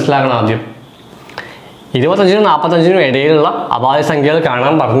എന്ത് മനസ്സിലാക്കണം? ആദ്യം 25-നും 45-നും ഇടയിലുള്ള അഭാജ്യ സംഖ്യകൾ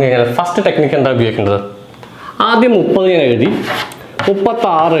കാണാൻ പറഞ്ഞു കഴിഞ്ഞാൽ ഫസ്റ്റ് ടെക്നിക്ക് എന്താ ഉപയോഗിക്കേണ്ടത്? ആദ്യം 30 ഞാൻ എഴുതി,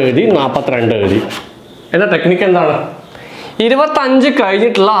 36 എഴുതി, 42 എഴുതി. എന്താ ടെക്നിക്ക് എന്താണ്? 25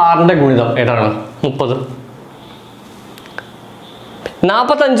 കഴിഞ്ഞിട്ടുള്ള 6ന്റെ ഗുണിതം ഏതാണ്? 30.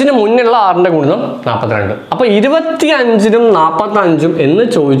 45 മുന്നുള്ള 6ന്റെ ഗുണിതം 42. അപ്പൊ 25-നും 45-ഉം എന്ന്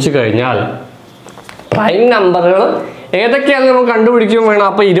ചോദിച്ചു കഴിഞ്ഞാൽ പ്രൈം നമ്പറുകൾ ഏതൊക്കെയാണ് നമുക്ക് കണ്ടുപിടിക്കുകയും വേണം.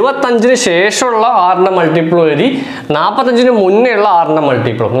 അപ്പൊ 25-ന് ശേഷമുള്ള 6ന്റെ മൾട്ടിപ്പിൾ എഴുതി, 45-ന് മുന്നേ ഉള്ള 6ന്റെ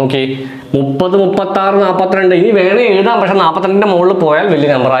മൾട്ടിപ്പിൾ നോക്കി. 30, 36, 42 ഇനി വേണേ എഴുതാം, പക്ഷെ 42-ന്റെ മുകളിൽ പോയാൽ വലിയ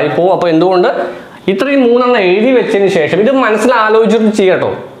നമ്പർ ആയി പോകും. അപ്പൊ എന്തുകൊണ്ട് ഇത്രയും 3 എഴുതി വെച്ചതിന് ശേഷം ഇത് മനസ്സിലാലോചിച്ചിട്ട്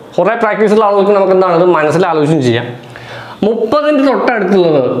ചെയ്യാട്ടോ. കുറെ പ്രാക്ടീസുള്ള ആളുകൾക്ക് നമുക്ക് എന്താണ് ഇത് മനസ്സിലാലോചിച്ചും ചെയ്യാം. 30-ന്റെ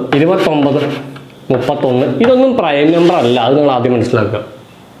തൊട്ടടുത്തുള്ളത് 29, 31 ഇതൊന്നും പ്രൈം നമ്പർ അല്ല, അത് നിങ്ങൾ ആദ്യം മനസ്സിലാക്കുക.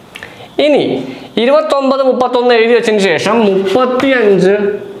 ഇനി 29, 31 എഴുതി വെച്ചതിന് ശേഷം 35,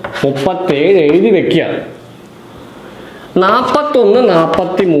 37 എഴുതി വെക്കുക. 41,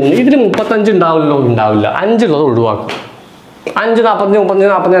 43 ഇതിൽ 35 ഉണ്ടാവില്ലോ? ഉണ്ടാവില്ല. 5 ഉള്ളത് ഒഴിവാക്കും. 5, 45, 35,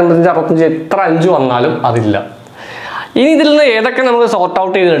 40, 55, 65 എത്ര 5 വന്നാലും അതില്ല. ഇനി ഇതിൽ നിന്ന് ഏതൊക്കെ നമുക്ക് സോർട്ട്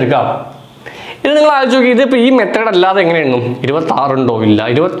ഔട്ട് ചെയ്തെടുക്കാം? ഇത് നിങ്ങൾ ആലോചിച്ച് നോക്കി. ഇതിപ്പോൾ ഈ മെത്തേഡ് അല്ലാതെ എങ്ങനെ എണ്ണും? 26 ഉണ്ടോ? ഇല്ല.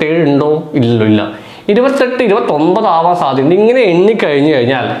 27 ഉണ്ടോ? ഇല്ലല്ലോ, ഇല്ല. 28, 29 ആവാൻ സാധ്യത. ഇങ്ങനെ എണ്ണിക്കഴിഞ്ഞു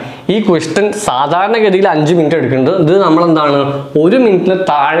കഴിഞ്ഞാൽ ഈ ക്വസ്റ്റ്യൻ സാധാരണഗതിയിൽ 5 മിനിറ്റ് എടുക്കേണ്ടത് ഇത് നമ്മളെന്താണ് 1 മിനിറ്റിന്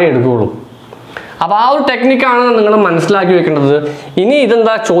താഴെ എടുക്കുകയുള്ളൂ. അപ്പോൾ ആ ഒരു ടെക്നിക്കാണ് നിങ്ങൾ മനസ്സിലാക്കി വെക്കേണ്ടത്. ഇനി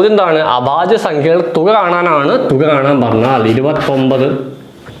ഇതെന്താ ചോദ്യം എന്താണ്? അഭാജ്യ സംഖ്യകൾ തുക കാണാനാണ്. തുക കാണാൻ പറഞ്ഞാൽ 29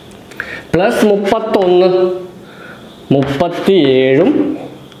 പ്ലസ് 31, 37,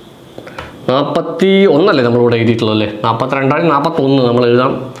 41 അല്ലേ നമ്മളിവിടെ എഴുതിയിട്ടുള്ളൂ അല്ലേ? 42, 41 നമ്മൾ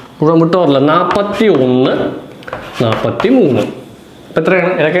എഴുതാം, മുഴുവൻ വിട്ടു പോറില്ല. 41, 43 ഇപ്പം എത്രയാണ്?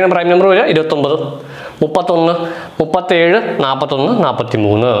 ഏതൊക്കെയാണ് പ്രൈം നമ്പർ വരിക? 29, 31, 37, 41,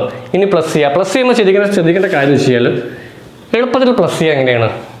 43. ഇനി പ്ലസ് ചെയ്യുക. പ്ലസ് ചെയ്യുമ്പോൾ ശ്രദ്ധിക്കേണ്ട കാര്യം വെച്ചാൽ എളുപ്പത്തിൽ പ്ലസ് ചെയ്യുക എങ്ങനെയാണ്?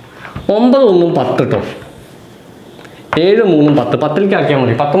 9, 1, 10 കേട്ടോ. 7, 3, 10 10ലേക്ക് ആക്കിയാൽ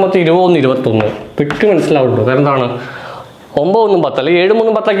മതി. 19, 21, 21 ട്രിക്ക് മനസ്സിലാവുള്ളൂ. കാരണം എന്താണ് 9, 1, 10 അല്ലെങ്കിൽ 7,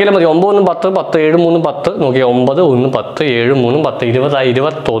 3, 10 ആക്കിയാലും മതി. 9, 1, 10, 10, 7, 3, 10 നോക്കിയാൽ 9, 1, 10, 7, 3, 10 20 ആയി.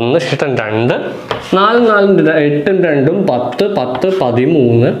 21 ശേഷം 2, 4, 4, 8, 2, 10, 10, 13,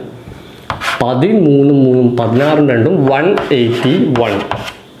 13, 3, 16, 2, 181.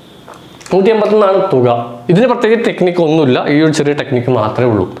 181 തുക. ഇതിന് പ്രത്യേകിച്ച് ടെക്നിക്ക് ഒന്നുമില്ല, ഈ ഒരു ചെറിയ ടെക്നിക്ക് മാത്രമേ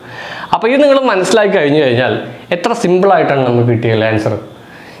ഉള്ളൂ. അപ്പോൾ ഇത് നിങ്ങൾ മനസ്സിലാക്കി കഴിഞ്ഞു കഴിഞ്ഞാൽ എത്ര സിമ്പിളായിട്ടാണ് നമുക്ക് കിട്ടിയത് ആൻസർ.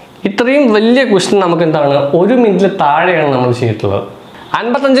 ഇത്രയും വലിയ ക്വസ്റ്റ്യൻ നമുക്ക് എന്താണ് 1 മിനിറ്റിൽ താഴെയാണ് നമ്മൾ ചെയ്തിട്ടുള്ളത്.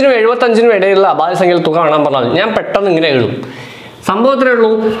 55-നും 75-നും ഇടയിലുള്ള അഭാജ്യ സംഖ്യയിൽ തുക കാണാൻ പറഞ്ഞാൽ ഞാൻ പെട്ടെന്ന് ഇങ്ങനെ എഴുതും. സംഭവത്തിലേ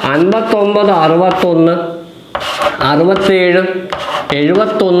ഉള്ളൂ. 59, 61, 67,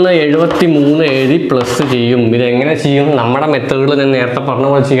 71, 73 എഴുതി പ്ലസ് ചെയ്യും. ഇതെങ്ങനെ ചെയ്യും? നമ്മുടെ മെത്തേഡിൽ ഞാൻ നേരത്തെ പറഞ്ഞ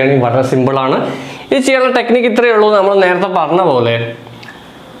പോലെ ചെയ്യുകയാണെങ്കിൽ വളരെ സിമ്പിളാണ്. ഇത് ചെയ്യാനുള്ള ടെക്നിക്ക് ഇത്രയേ ഉള്ളൂ. നമ്മൾ നേരത്തെ പറഞ്ഞ പോലെ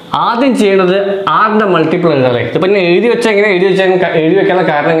ആദ്യം ചെയ്യേണ്ടത് 6ന്റെ മൾട്ടിപ്പിൾ എഴുതാല്ലേ. ഇതിപ്പോൾ ഞാൻ എഴുതി വെക്കാനുള്ള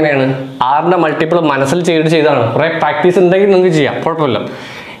കാരണം എങ്ങനെയാണ്? 6ന്റെ മൾട്ടിപ്പിൾ മനസ്സിൽ ചെയ്താണ്. കുറേ പ്രാക്ടീസ് ഉണ്ടെങ്കിൽ നിങ്ങൾക്ക് ചെയ്യാം, കുഴപ്പമില്ല.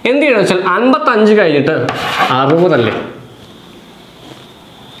 എന്ത് ചെയ്യണമെന്ന് വെച്ചാൽ 55 കഴിഞ്ഞിട്ട് 60 അല്ലേ?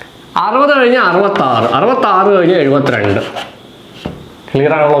 60 കഴിഞ്ഞ് 66, 66 കഴിഞ്ഞ് 72.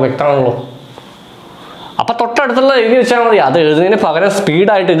 ക്ലിയർ ആണല്ലോ? വ്യക്തമാണല്ലോ? അപ്പം തൊട്ടടുത്തുള്ള എഴുതി വെച്ചാൽ മതി. അത് എഴുതുന്നതിന് പകരം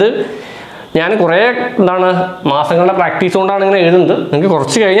സ്പീഡായിട്ട് ഇത് ഞാൻ കുറേ മാസങ്ങളുടെ പ്രാക്ടീസ് കൊണ്ടാണ് ഇങ്ങനെ എഴുതുന്നത്. നിങ്ങൾക്ക്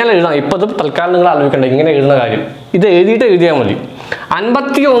കുറച്ച് കഴിഞ്ഞാൽ എഴുതാം. ഇപ്പം ഇത് തൽക്കാലം നിങ്ങൾ ആലോചിക്കേണ്ട ഇങ്ങനെ എഴുതുന്ന കാര്യം. ഇത് എഴുതിയിട്ട് എഴുതിയാൽ മതി.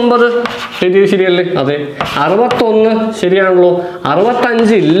 59 എഴുതിയത് ശരിയല്ലേ? അതെ. 61 ശരിയാണല്ലോ.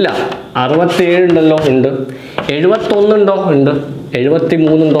 65 ഇല്ല. 67 ഉണ്ടല്ലോ? ഉണ്ട്. 71 ഉണ്ടോ? ഉണ്ട്.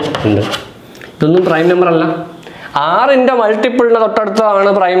 73 ഉണ്ടോ? ഉണ്ട്. ഇതൊന്നും പ്രൈം നമ്പർ അല്ല. 6ന്റെ മൾട്ടിപ്പിളിൻ്റെ തൊട്ടടുത്താണ്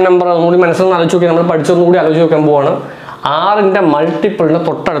പ്രൈം നമ്പർ. ഒന്നുകൂടി മനസ്സിലൊന്ന് ആലോചിച്ച് നോക്കി. നമ്മൾ പഠിച്ചൊന്നുകൂടി ആലോചിച്ച് നോക്കാൻ പോവാണ്. 6ന്റെ മൾട്ടിപ്പിളിന്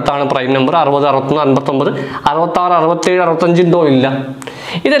തൊട്ടടുത്താണ് പ്രൈം നമ്പർ. 60, 61, 59, 66, 67, 65 ഉണ്ടോ? ഇല്ല.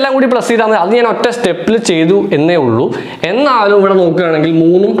 ഇതെല്ലാം കൂടി പ്ലസ് ചെയ്താൽ അത് ഞാൻ ഒറ്റ സ്റ്റെപ്പിൽ ചെയ്തു എന്നേ ഉള്ളൂ. എന്നാലും ഇവിടെ നോക്കുകയാണെങ്കിൽ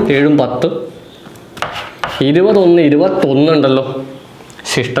 3, 7, 10, 21, 21 ഉണ്ടല്ലോ.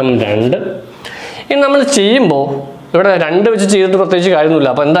 ശിഷ്ടം 2. ഇനി നമ്മൾ ചെയ്യുമ്പോൾ ഇവിടെ 2 വെച്ച് ചെയ്തിട്ട് പ്രത്യേകിച്ച് കാര്യമൊന്നുമില്ല.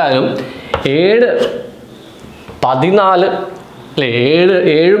 അപ്പോൾ എന്തായാലും 7, 14 അല്ലേ? 7,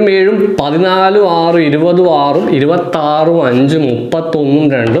 7, 7, 14, 6, 20, 6, 26, 5, 31,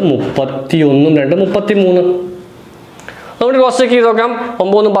 2, 31, 2, 33. നമുക്ക് ക്രോസ് ചെക്ക് ചെയ്ത് നോക്കാം.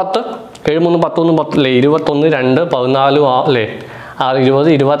 9, 10, 7, 3, 10, 10 അല്ലേ? 21, 2, 14 അല്ലേ? 6,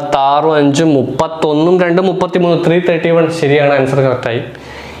 20, 26, 5, 31, 2, 33, 331 ശരിയാണ്. ആൻസർ കറക്റ്റായി.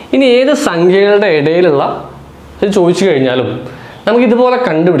 ഇനി ഏത് സംഖ്യകളുടെ ഇടയിലുള്ള ഇത് ചോദിച്ചു കഴിഞ്ഞാലും നമുക്ക് ഇതുപോലെ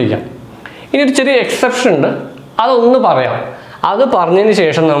കണ്ടുപിടിക്കാം. ഇനി ഒരു ചെറിയ എക്സെപ്ഷൻ ഉണ്ട്, അതൊന്ന് പറയാം. അത് പറഞ്ഞതിന്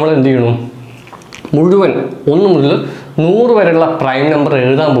ശേഷം നമ്മൾ എന്ത് ചെയ്യണം? മുഴുവൻ 1 മുതൽ 100 വരെയുള്ള പ്രൈം നമ്പർ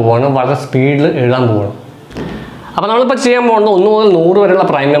എഴുതാൻ പോവുകയാണ്. വളരെ സ്പീഡിൽ എഴുതാൻ പോവുകയാണ്. അപ്പോൾ നമ്മളിപ്പോൾ ചെയ്യാൻ പോകുന്നത് 1 മുതൽ 100 വരെയുള്ള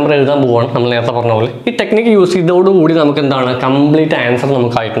പ്രൈം നമ്പർ എഴുതാൻ പോവുകയാണ്. നമ്മൾ നേരത്തെ പറഞ്ഞ പോലെ ഈ ടെക്നിക്ക് യൂസ് ചെയ്തതോടുകൂടി നമുക്ക് എന്താണ് കംപ്ലീറ്റ് ആൻസർ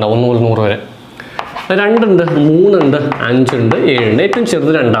നമുക്കായിട്ടുണ്ടാവും 1 മുതൽ 100 വരെ. 2 ഉണ്ട്, 3 ഉണ്ട്, 5 ഉണ്ട്, 7 ഉണ്ട്. ഏറ്റവും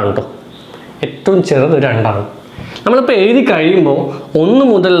ചെറുത് 2 ആണ് കേട്ടോ. ഏറ്റവും ചെറുത് 2 ആണ്. നമ്മളിപ്പോൾ എഴുതി കഴിയുമ്പോൾ 1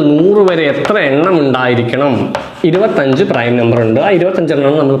 മുതൽ 100 വരെ എത്ര എണ്ണം ഉണ്ടായിരിക്കണം? 25 പ്രൈം നമ്പർ ഉണ്ട്. ആ 25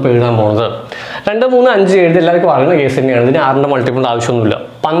 എണ്ണമാണ് നമ്മളിപ്പോൾ എഴുതാൻ പോകുന്നത്. 2, 3, 5, 7 എല്ലാവർക്കും അറിയുന്ന കേസ് തന്നെയാണ്. ഇതിന് 6ന്റെ മൾട്ടിപ്പിൾ ആവശ്യമൊന്നുമില്ല.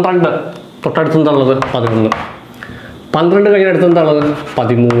 12 തൊട്ടടുത്തുള്ളത് 11. 12 കഴിഞ്ഞടുത്ത് എന്താണുള്ളത്?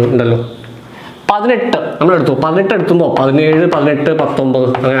 13 ഉണ്ടല്ലോ. 18 നമ്മളെടുത്തു. 18 എടുത്തുമ്പോൾ 17, 18, 19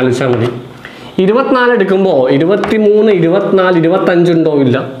 അങ്ങനെ ആലോചിച്ചാൽ മതി. 24 എടുക്കുമ്പോൾ 23, 24, 25 ഉണ്ടോ?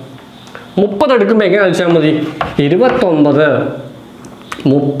 ഇല്ല. 30 എടുക്കുമ്പോൾ എങ്ങനെ ആലോചിച്ചാൽ മതി? 29,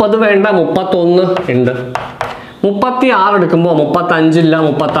 30 വേണ്ട, 31 ഉണ്ട്. 36 എടുക്കുമ്പോൾ 35 ഇല്ല,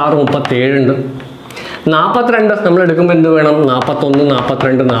 36, 37 ഉണ്ട്. 42 നമ്മൾ എടുക്കുമ്പോൾ എന്ത് വേണം? 41,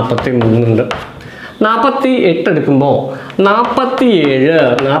 42, 43 ഉണ്ട്. 48 എടുക്കുമ്പോൾ 47,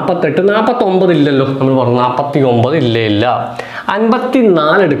 48, 49 ഇല്ലല്ലോ. നമ്മൾ പറഞ്ഞു 49 ഇല്ല.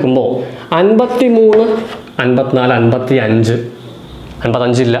 54 എടുക്കുമ്പോൾ 53, 54, 55,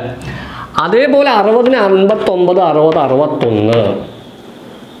 55 ഇല്ല. അതേപോലെ 60ന് 59, 60, 61.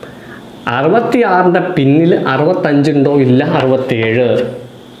 66ന്റെ പിന്നിൽ 65 ഉണ്ടോ? ഇല്ല. 67.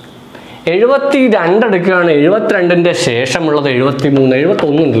 72 എടുക്കുകയാണ്. 72ന്റെ ശേഷമുള്ളത് 73,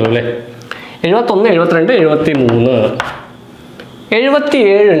 71 ഉണ്ടല്ലോ അല്ലേ. 71, 72, 73.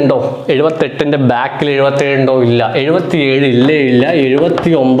 77 ഉണ്ടോ? 78ന്റെ ബാക്കിൽ 77 ഉണ്ടോ? ഇല്ല. 77 ഇല്ല.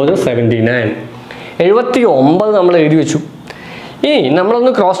 79, 79. 79 നമ്മൾ എഴുതി വെച്ചു. ഇനി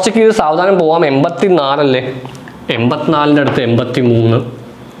നമ്മളൊന്ന് ക്രോസ് ചെക്ക് ചെയ്ത് സാവധാനം പോവാം. 84 അല്ലേ. 84ന്റെ അടുത്ത് 83.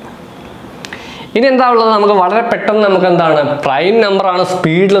 ഇനി എന്താ ഉള്ളത്? നമുക്ക് വളരെ പെട്ടെന്ന് നമുക്ക് എന്താണ് പ്രൈം നമ്പറാണ്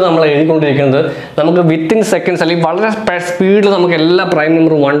സ്പീഡിൽ നമ്മൾ എഴുതിക്കൊണ്ടിരിക്കുന്നത്. നമുക്ക് വിത്തിൻ സെക്കൻഡ്സ് അല്ലെങ്കിൽ വളരെ സ്പീഡിൽ നമുക്ക് എല്ലാ പ്രൈം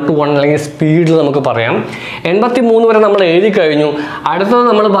നമ്പറും 1 to 1 അല്ലെങ്കിൽ സ്പീഡിൽ നമുക്ക് പറയാം. 83 വരെ നമ്മൾ എഴുതി കഴിഞ്ഞു. അടുത്തത്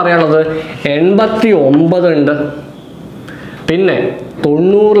നമ്മൾ പറയാനുള്ളത് 89 ഉണ്ട്. പിന്നെ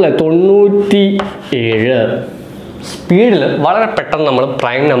 90, 97 സ്പീഡിൽ വളരെ പെട്ടെന്ന് നമ്മൾ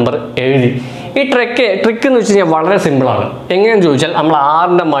പ്രൈം നമ്പർ എഴുതി. ഈ ട്രിക്ക് എന്ന് വെച്ച് കഴിഞ്ഞാൽ വളരെ സിമ്പിളാണ്. എങ്ങനെയാണെന്ന് ചോദിച്ചാൽ നമ്മൾ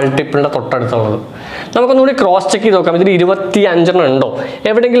 6ന്റെ മൾട്ടിപ്പിളിൻ്റെ തൊട്ടടുത്തുള്ളത് നമുക്കൊന്നുകൂടി ക്രോസ് ചെക്ക് ചെയ്ത് നോക്കാം. ഇതിൽ 25 ഉണ്ടോ?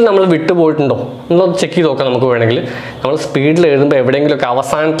 എവിടെയെങ്കിലും നമ്മൾ വിട്ടുപോയിട്ടുണ്ടോ എന്നുള്ളത് ചെക്ക് ചെയ്ത് നോക്കാം. നമുക്ക് വേണമെങ്കിൽ നമ്മൾ സ്പീഡിൽ എഴുതുമ്പോൾ എവിടെയെങ്കിലുമൊക്കെ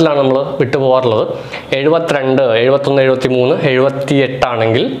അവസാനത്തിലാണ് നമ്മൾ വിട്ടുപോകാറുള്ളത്. 72, 71, 73, 78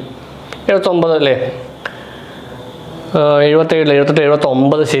 ആണെങ്കിൽ 79 അല്ലേ. 77, 78,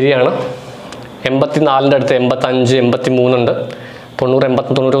 79 ശരിയാണ്. 84ന്റെ അടുത്ത് 85, 83 ഉണ്ട്. 90,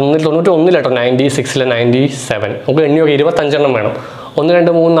 80, 91, 91 കേട്ടോ. 96, 97. നമുക്ക് എണ്ണി നോക്കി 25 എണ്ണം വേണം. 1,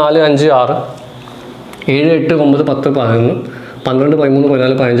 2, 3, 4, 5, 6, 7, 8, 9, 10, 11, 12, 13,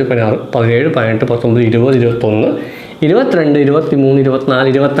 14, 15, 16, 17, 18, 19, 20, 21, 22, 23,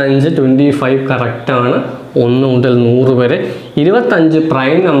 24, 25, 25 കറക്റ്റാണ്. 1 മുതൽ 100 വരെ 25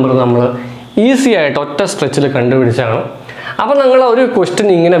 പ്രൈം നമ്പർ നമ്മൾ ഈസി ആയിട്ട് ഒറ്റ സ്ട്രെച്ചിൽ കണ്ടുപിടിച്ചാണ്. അപ്പോൾ നിങ്ങൾ ഒരു ക്വസ്റ്റ്യൻ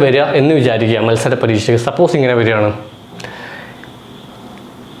ഇങ്ങനെ വരിക എന്ന് വിചാരിക്കുക. മത്സര പരീക്ഷയ്ക്ക് സപ്പോസ് ഇങ്ങനെ വരികയാണ്.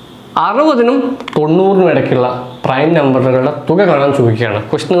 60നും 90നും ഇടയ്ക്കുള്ള പ്രൈം നമ്പറുകളുടെ തുക കാണാൻ ചോദിക്കുകയാണ്.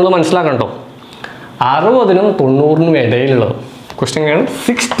 ക്വസ്റ്റ്യൻ നിങ്ങൾ മനസ്സിലാക്കണം കേട്ടോ. 60നും 90നും ഇടയിലുള്ളത് ക്വസ്റ്റ്യൻ ആണ്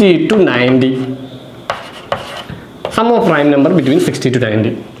 60 to 90. Some of prime number between 60 to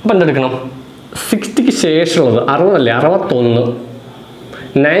 90. അപ്പോൾ എന്തെടുക്കണം? 60ക്ക് ശേഷമുള്ളത് 60 അല്ലേ, 61.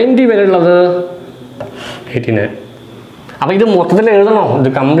 90 വരെയുള്ളത് 89. അപ്പോൾ ഇത് മൊത്തത്തിൽ എഴുതണോ? ഇത്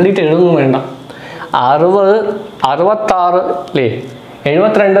കംപ്ലീറ്റ് എഴുതൊന്നും വേണ്ട. 60, 66 അല്ലേ,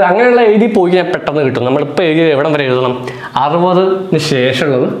 72 അങ്ങനെയുള്ള എഴുതി പോയി ഞാൻ പെട്ടെന്ന് കിട്ടും. നമ്മളിപ്പോൾ എഴുതി എവിടം വരെ എഴുതണം? 60ന്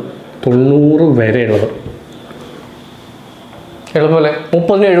ശേഷമുള്ളത് 90 വരെ ഉള്ളത് എളുപ്പമല്ലേ.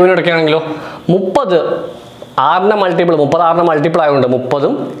 30നും 70നും ഇടയ്ക്കാണെങ്കിലോ 30 6ന്റെ മൾട്ടിപ്പിൾ 30 6ന്റെ മൾട്ടിപ്പിൾ ആയതുകൊണ്ട്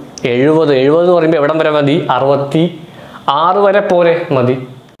 30ഉം 70 എന്ന് പറയുമ്പോൾ എവിടം വരെ മതി? 66 വരെ പോരെ മതി.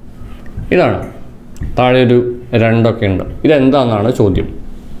 ഇതാണ് താഴെ ഒരു 2 ഒക്കെ ഉണ്ട്. ഇതെന്താണെന്നാണ് ചോദ്യം.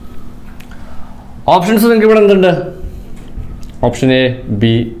 ഓപ്ഷൻസ് നിങ്ങൾക്ക് ഇവിടെ എന്തുണ്ട്? Option A,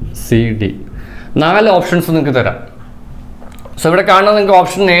 B, C, D 4 options നിങ്ങൾക്ക് തരാം. സോ ഇവിടെ കാണുന്നത് നിങ്ങൾക്ക്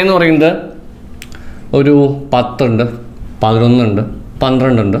ഓപ്ഷൻ എ എന്ന് പറയുന്നത് ഒരു 10 ഉണ്ട്, 11 ഉണ്ട്,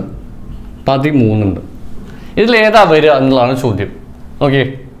 12 ഉണ്ട്, 13 ഉണ്ട്. ഇതിലേതാ വരിക എന്നുള്ളതാണ് ചോദ്യം. ഓക്കെ,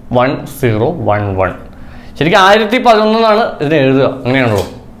 1011 ശരിക്കും 1011 എന്നാണ് ഇതിനെ എഴുതുക. അങ്ങനെയാണല്ലോ.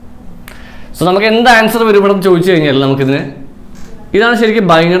 സോ നമുക്ക് എന്ത് ആൻസർ വരും ഇവിടെ ചോദിച്ചു കഴിഞ്ഞാൽ നമുക്കിതിന് ഇതാണ് ശരിക്കും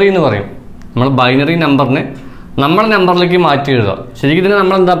ബൈനറി എന്ന് പറയും. നമ്മൾ ബൈനറി നമ്പറിനെ നമ്മുടെ നമ്പറിലേക്ക് മാറ്റി എഴുതുക. ശരിക്കും ഇതിനെ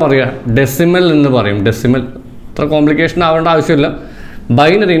നമ്മൾ എന്താ പറയുക? ഡെസിമൽ എന്ന് പറയും. ഡെസിമൽ അത്ര കോംപ്ലിക്കേഷൻ ആവേണ്ട ആവശ്യമില്ല.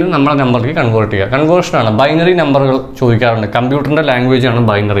 ബൈനറിന് നമ്മുടെ നമ്പറിലേക്ക് കൺവേർട്ട് ചെയ്യുക. കൺവേർഷനാണ്. ബൈനറി നമ്പറുകൾ ചോദിക്കാറുണ്ട്. കമ്പ്യൂട്ടറിൻ്റെ ലാംഗ്വേജ് ആണ്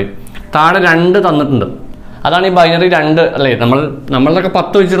ബൈനറി. താഴെ 2 തന്നിട്ടുണ്ട്. അതാണ് ഈ ബൈനറി 2 അല്ലേ. നമ്മളുടെ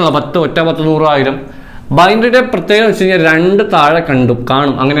 10 വെച്ചിട്ടുള്ള 10, 1, 10, 100, 1000. ബൈനറിയുടെ പ്രത്യേകത വെച്ച് കഴിഞ്ഞാൽ 2 താഴെ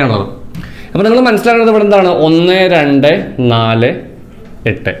കാണും. അങ്ങനെയാണത്. അപ്പോൾ നിങ്ങൾ മനസ്സിലാക്കുന്നത് ഇവിടെ എന്താണ്? 1, 2, 4,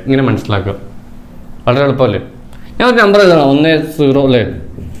 8 ഇങ്ങനെ മനസ്സിലാക്കുക. വളരെ എളുപ്പമല്ലേ? ഞാൻ ഒരു നമ്പർ എഴുതണം 1 0 അല്ലേ,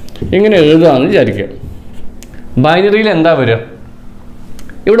 ഇങ്ങനെ എഴുതുകയാണെന്ന് വിചാരിക്കുക. ബൈനറിയിൽ എന്താ വരിക?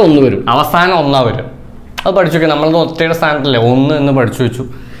 ഇവിടെ 1 വരും, അവസാനം 1 വരിക. അത് പഠിച്ചു നോക്കി. നമ്മളത് ഒറ്റയുടെ സ്ഥാനത്തല്ലേ 1 എന്ന് പഠിച്ചു വെച്ചു.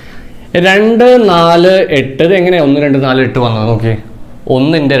 2 4 8 ഇത് എങ്ങനെയാണ് 1 2 4 8 വന്നത് നോക്കി.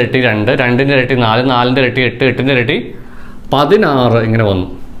 1ന്റെ ഇരട്ടി 2, 2ന്റെ ഇരട്ടി 4, 4ന്റെ ഇരട്ടി 8, 8ന്റെ ഇരട്ടി 16 ഇങ്ങനെ വന്നു.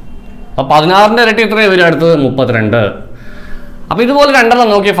 അപ്പോൾ 16ന്റെ ഇരട്ടി എത്രയാണ് വരിക? അടുത്തത് 32. അപ്പോൾ ഇതുപോലെ രണ്ടെണ്ണം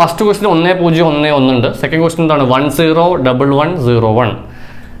നോക്കി. ഫസ്റ്റ് ക്വസ്റ്റ്യൻ 1 0 1 1 ഉണ്ട്. സെക്കൻഡ് ക്വസ്റ്റ്യൻ എന്താണ്? 1 0 1 1 0 1.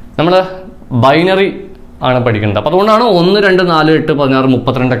 നമ്മൾ ബൈനറി ആണ് പഠിക്കുന്നത്. അപ്പോൾ അതുകൊണ്ടാണ് 1 2 4 8 16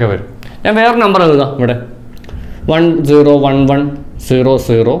 32 ഒക്കെ വരും. ഞാൻ വേറെ നമ്പർ എഴുതാം ഇവിടെ. 1 0 1 1 0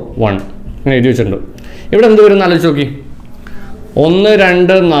 0 1 ഇങ്ങനെ എഴുതി വെച്ചിട്ടുണ്ട്. ഇവിടെ എന്ത് വരും ആലോചിച്ച് നോക്കി. 1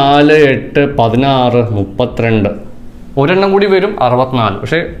 2 4 8 16 32. ഒരെണ്ണം കൂടി വരും 64.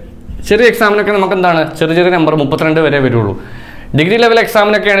 പക്ഷേ ചെറിയ എക്സാമിനൊക്കെ നമുക്ക് എന്താണ് ചെറിയ നമ്പർ 32 വരെ വരുള്ളൂ. ഡിഗ്രി ലെവൽ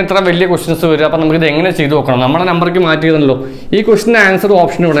എക്സാമിനൊക്കെയാണ് ഇത്ര വലിയ ക്വസ്റ്റ്യൻസ് വരിക. അപ്പോൾ നമുക്കിത് എങ്ങനെ ചെയ്ത് നോക്കണം? നമ്മുടെ നമ്പർക്ക് മാറ്റിയതല്ലോ. ഈ ക്വസ്റ്റിൻ്റെ ആൻസർ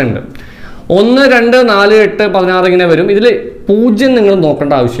ഓപ്ഷൻ ഇവിടെ ഉണ്ട്. 1 2 4 8 16 ഇങ്ങനെ വരും. ഇതിൽ 0 നിങ്ങൾ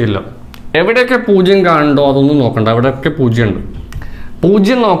നോക്കേണ്ട ആവശ്യമില്ല. എവിടെയൊക്കെ 0 കാണണ്ടോ അതൊന്നും നോക്കണ്ട. എവിടെയൊക്കെ 0 ഉണ്ട്.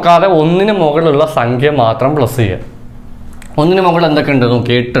 0 നോക്കാതെ 1ന് മുകളിലുള്ള സംഖ്യ മാത്രം പ്ലസ് ചെയ്യുക. 1ന് മുകളിൽ എന്തൊക്കെ ഉണ്ട്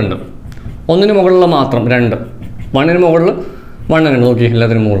നോക്കി? 8 ഉണ്ട്. 1ന് മുകളിലുള്ള മാത്രം 2. 1ന് മുകളിൽ 1 ഉണ്ട് നോക്കി.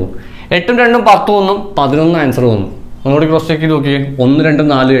 എല്ലാത്തിനും മുകളിൽ 8ഉം 2ഉം 10 1 11 ആൻസർ വന്നു. ഒന്നുകൂടി ക്രോസ് ചെക്ക് ചെയ്ത് നോക്കിയേ. 1 2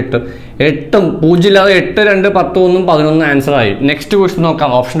 4 8 8ഉം 0 ഇല്ലാതെ 8 2 10 1 11 ആൻസർ ആയി. നെക്സ്റ്റ് ക്വസ്റ്റ്യൻ നോക്കാം.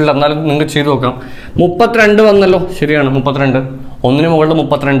 ഓപ്ഷനിൽ എന്നാലും നിങ്ങൾക്ക് ചെയ്ത് നോക്കാം. 32 വന്നല്ലോ. ശരിയാണ് 32. 1ന് മുകളിൽ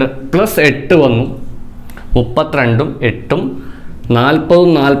 32 പ്ലസ് 8 വന്നു. 32ഉം 8ഉം 40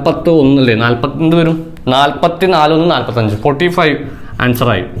 41 അല്ലേ? 40 വരും. 44 1 45 45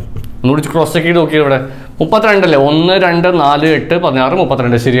 ആൻസറായി. ഒന്നുകൂടി ക്രോസ് ചെക്ക് ചെയ്ത് നോക്കിയത് ഇവിടെ 32 അല്ലേ? 1 2 4 8 16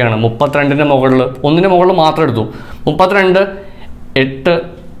 32 ശരിയാണ്. 32ന്റെ മുകളിൽ 1ന്റെ മുകളിൽ മാത്രം എടുത്തു. 32 8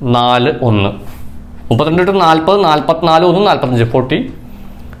 4 1 32 40 44 1 45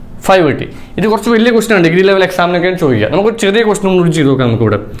 45 കിട്ടി. ഇത് കുറച്ച് വലിയ ക്വസ്റ്റൻ ആണ്. ഡിഗ്രി ലെവൽ എക്സാമിനൊക്കെ ചോദിക്കുക. നമുക്ക് ചെറിയ ക്വസ്റ്റൻ കൂടി ചെയ്ത് നോക്കാം.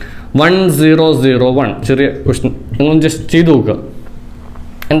 നമുക്കിവിടെ 1 0 0 1 ചെറിയ ക്വസ്റ്റൻ നിങ്ങൾ ജസ്റ്റ് ചെയ്ത് നോക്കുക.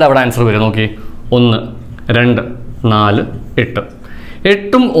 എന്താ അവിടെ ആൻസർ വരിക നോക്കി. 1 2 4 8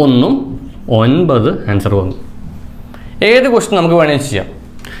 8ഉം 1ഉം 9 ആൻസർ വന്നു. ഏത് ക്വസ്റ്റൻ നമുക്ക് വേണമെങ്കിൽ ചെയ്യാം.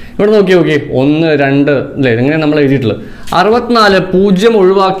 ഇവിടെ നോക്കി 1 2 അല്ലേ? ഇങ്ങനെ നമ്മൾ എഴുതിയിട്ടുള്ളത് 64 0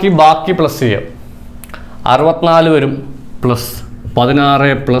 ഒഴിവാക്കി ബാക്കി പ്ലസ് ചെയ്യാം. 64 വരും പ്ലസ്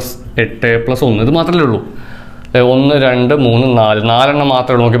 16 പ്ലസ് 8 പ്ലസ് 1 ഇത് മാത്രമേ ഉള്ളൂ. 1 2 3 4 4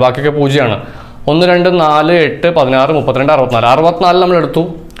 മാത്രമേ ഉള്ളൂ. നോക്കി ബാക്കിയൊക്കെ 0 ആണ്. 1 2 4 8 16 32 64 64 നമ്മൾ എടുത്തു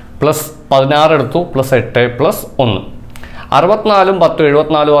പ്ലസ് 16 എടുത്തു പ്ലസ് 8 പ്ലസ് 1 64ഉം 10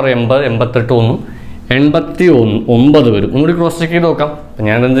 74 6 80 88 1 89 വരും. ഒന്നുകൂടി ക്രോസ് ചെക്ക് ചെയ്ത് നോക്കാം.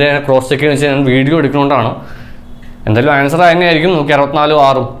 ഞാൻ എന്തിനാണ് ക്രോസ് ചെക്ക് ചെയ്യുന്നത് വെച്ചാൽ ഞാൻ വീഡിയോ എടുക്കുന്നതുകൊണ്ടാണ്. എന്തായാലും ആൻസർ തന്നെയായിരിക്കും. നോക്കി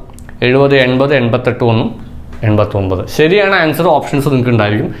 64 6 70 80 88 1 89 ശരിയാണ് ആൻസർ. ഓപ്ഷൻസ് നിങ്ങൾക്ക്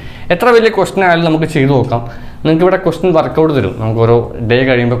ഉണ്ടായിരിക്കും. എത്ര വലിയ ക്വസ്റ്റൻ ആയാലും നമുക്ക് ചെയ്ത് നോക്കാം. നിങ്ങൾക്ക് ഇവിടെ ക്വസ്റ്റൻ വർക്കൗട്ട് തരും. നമുക്ക് ഓരോ ഡേ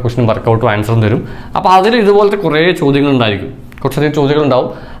കഴിയുമ്പോൾ ക്വസ്റ്റൻ വർക്കൗട്ടും ആൻസറും തരും. അപ്പോൾ അതിൽ ഇതുപോലത്തെ കുറേ ചോദ്യങ്ങൾ ഉണ്ടായിരിക്കും. കുറച്ചധികം ചോദ്യങ്ങൾ ഉണ്ടാവും.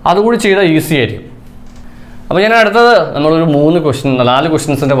 അതുകൂടി ചെയ്താൽ ഈസി ആയിരിക്കും. അപ്പോൾ ഞാൻ അടുത്തത് നമ്മളൊരു 4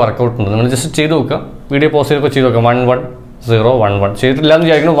 ക്വസ്റ്റ്യൻസിൻ്റെ വർക്കൗട്ട് ഉണ്ട്. നമ്മൾ ജസ്റ്റ് ചെയ്ത് നോക്കുക. വീഡിയോ പോസ്റ്റ് ചെയ്തൊക്കെ ചെയ്ത് നോക്കാം. 1 1 0 1 1 ചെയ്തിട്ടില്ല എന്ന്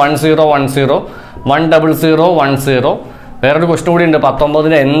വിചാരിക്കുന്നു. 1 0 1 0 1 0 1 0 വേറൊരു ക്വസ്റ്റൻ കൂടി ഉണ്ട്.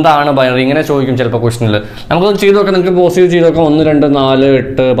 19ന് എന്താണ് ബൈനറി ഇങ്ങനെ ചോദിക്കും ചിലപ്പോൾ ക്വസ്റ്റനിൽ. നമുക്കൊന്ന് ചെയ്ത് നോക്കാം. നിങ്ങൾക്ക് പോസ്റ്റ് ചെയ്ത് നോക്കാം. 1 2 4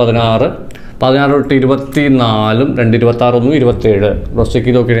 8 16 16 തൊട്ട് 24 2 26 1 27 ക്രോസ് ചെക്ക്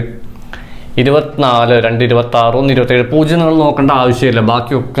ചെയ്ത് നോക്കിയേ. 24 2 26 1 27 0 നിങ്ങൾ നോക്കേണ്ട ആവശ്യമില്ല.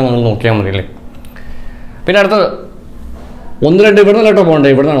 ബാക്കിയൊക്കെ നിങ്ങൾ നോക്കിയാൽ മതിയല്ലേ. പിന്നെ അടുത്തത് 1 2 ഇവിടെ നിന്നല്ലോ പോകണ്ടേ.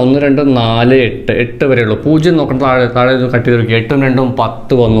 ഇവിടെ നിന്നാണ് 1 2 4 8 8 വരെ ഉള്ളൂ. 0 നോക്കേണ്ട താഴെ കട്ട് ചെയ്ത് നോക്കി. 8ഉം 2ഉം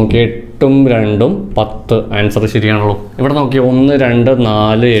 10 വന്നു നോക്കി. 8ഉം 2ഉം 10 ആൻസർ ശരിയാണല്ലോ. ഇവിടെ നോക്കി 1 2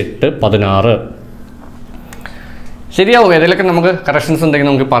 4 8 16 ശരിയാവും. ഏതെങ്കിലുമൊക്കെ നമുക്ക് കറക്ഷൻസ് ഉണ്ടെങ്കിൽ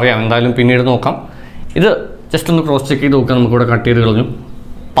നമുക്ക് പറയാം. എന്തായാലും പിന്നീട് നോക്കാം. ഇത് ജസ്റ്റ് ഒന്ന് ക്രോസ് ചെക്ക് ചെയ്ത് നോക്കാം. നമുക്കിവിടെ കട്ട് ചെയ്ത് കളഞ്ഞു.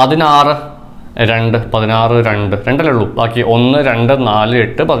 16 2 16 2 2 ഉള്ളൂ. ബാക്കി 1 2 4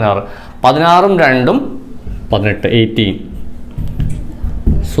 8 16 16ഉം 2ഉം 18 18.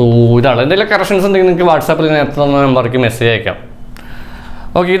 സോ ഇതാണ്. എന്തെങ്കിലും കറക്ഷൻസ് ഉണ്ടെങ്കിൽ നിങ്ങൾക്ക് വാട്സാപ്പിൽ നേരത്തെ തന്ന നമ്പർക്ക് മെസ്സേജ് അയക്കാം.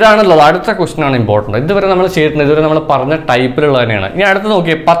 ഓക്കെ, ഇതാണുള്ളത്. അടുത്ത ക്വസ്റ്റൻ ആണ് ഇമ്പോർട്ടൻറ്റ്. ഇതുവരെ നമ്മൾ ചെയ്തിട്ടുണ്ട്. ഇതുവരെ നമ്മൾ പറഞ്ഞ ടൈപ്പിലുള്ള തന്നെയാണ്. ഇനി അടുത്ത്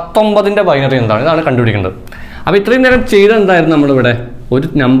നോക്കിയേ 19ന്റെ ബൈനറി എന്താണ്? ഇതാണ് കണ്ടുപിടിക്കേണ്ടത്. അപ്പോൾ ഇത്രയും നേരം ചെയ്ത എന്തായിരുന്നു? നമ്മളിവിടെ ഒരു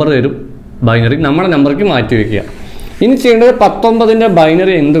നമ്പർ തരും ബൈനറി, നമ്മുടെ നമ്പർക്ക് മാറ്റി വയ്ക്കുക. ഇനി ചെയ്യേണ്ടത് 19ന്റെ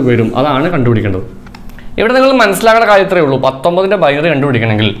ബൈനറി എന്ത് വരും അതാണ് കണ്ടുപിടിക്കേണ്ടത്. ഇവിടെ നിങ്ങൾ മനസ്സിലാക്കേണ്ട കാര്യം ഇത്രയേ ഉള്ളൂ. 19ന്റെ ബൈനറി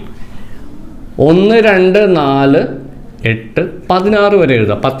കണ്ടുപിടിക്കണമെങ്കിൽ 1 2 4 8 16 വരെ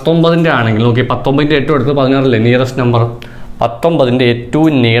എഴുതാം. 19ന്റെ ആണെങ്കിൽ നോക്കി 19ന്റെ ഏറ്റവും അടുത്ത് 16 അല്ലേ നിയറസ്റ്റ് നമ്പർ. 19ന്റെ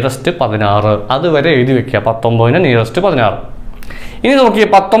ഏറ്റവും നിയറസ്റ്റ് 16 അതുവരെ എഴുതി വെക്കുക. 19ന് നിയറസ്റ്റ് 16. ഇനി നോക്കിയേ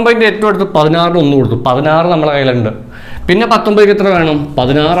 19ന്റെ ഏറ്റവും അടുത്ത് 16 1 കൊടുത്തു. 16 നമ്മളെ കയ്യിലുണ്ട്. പിന്നെ 19ക്ക് എത്ര വേണം?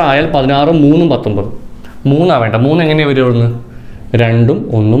 16 ആയാൽ 16 3 19. 3 വേണ്ട. 3 എങ്ങനെയാണ് വരുന്നത്? 2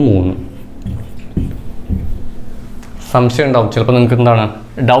 1 3. സംശയം ഉണ്ടാവും ചിലപ്പോൾ നിങ്ങൾക്ക്. എന്താണ്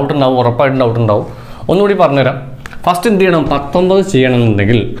ഡൗട്ട് ഉണ്ടാവും, ഉറപ്പായിട്ടും ഡൗട്ട് ഉണ്ടാവും. ഒന്നുകൂടി പറഞ്ഞുതരാം. ഫസ്റ്റ് എന്ത് ചെയ്യണം? 19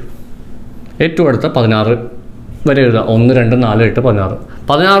 ചെയ്യണമെന്നുണ്ടെങ്കിൽ ഏറ്റവും അടുത്ത 16 വരെ എഴുതാം. 1 2 4 8 16.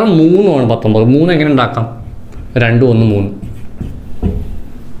 16 3 ആണ് 19. 3 എങ്ങനെ ഉണ്ടാക്കാം? 2 1 3.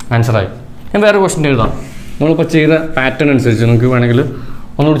 ആൻസറായി. ഞാൻ വേറെ ക്വസ്റ്റ്യൻ എഴുതാം. നമ്മളിപ്പോൾ ചെയ്ത പാറ്റേൺ അനുസരിച്ച് നിങ്ങൾക്ക് വേണമെങ്കിൽ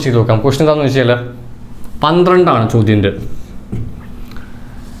ഒന്നുകൂടി ചെയ്ത് നോക്കാം. ക്വസ്റ്റ്യൻ എന്താണെന്ന് വെച്ചാൽ 12 ചോദ്യൻ്റെ.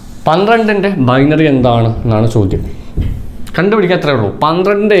 12ന്റെ ബൈനറി എന്താണ് എന്നാണ് ചോദ്യം. കണ്ടുപിടിക്കാൻ അത്രേ ഉള്ളൂ.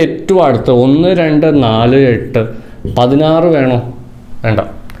 12ന്റെ ഏറ്റവും അടുത്ത് 1 2 4 8 16 വേണോ? വേണ്ട.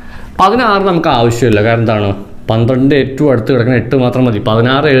 16 നമുക്ക് ആവശ്യമില്ല. കാരണം എന്താണ്? 12ന്റെ ഏറ്റവും അടുത്ത് കിടക്കുന്ന 8 മാത്രം മതി.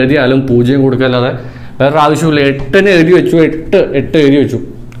 16 എഴുതിയാലും 0 കൊടുക്കല്ലാതെ വേറെ ആവശ്യമില്ല. 8 എഴുതി വെച്ചു. 8 എഴുതി വെച്ചു.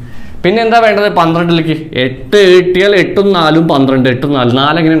 പിന്നെ എന്താ വേണ്ടത്? 12ലേക്ക് 8 കിട്ടിയാൽ 8 4 12. 8 4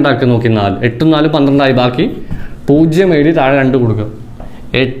 4 എങ്ങനെ ഉണ്ടാക്കി നോക്കി? 4 8 4 12 ആയി. ബാക്കി 0 എഴുതി താഴെ 2 കൊടുക്കുക.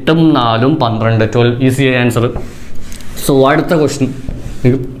 8 4 12 12. Easy answer. സോ അടുത്ത ക്വസ്റ്റ്യൻ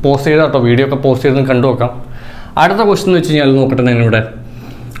നിങ്ങൾക്ക് പോസ്റ്റ് ചെയ്താൽ കേട്ടോ, വീഡിയോ ഒക്കെ പോസ്റ്റ് ചെയ്ത് കണ്ടു നോക്കാം. അടുത്ത ക്വസ്റ്റ്യൻ എന്ന് വെച്ച് കഴിഞ്ഞാൽ നോക്കട്ടെ. ഞാനിവിടെ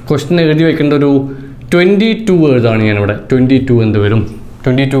ക്വസ്റ്റ്യൻ എഴുതി വെക്കേണ്ട ഒരു 22 എഴുതാണ് ഞാനിവിടെ. 22 എന്ത് വരും?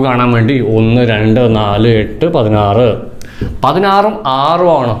 22 കാണാൻ വേണ്ടി 1 2 4 8 16. 16ഉം 6ഉം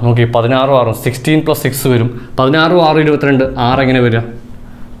ആണ്. നോക്കി 16ഉം 6ഉം 16 + 6 വരും. 16 6 22. 6 എങ്ങനെ വരിക?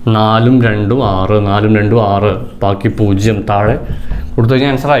 4 2 6. 4 2 6. ബാക്കി 0 താഴെ കൊടുത്തു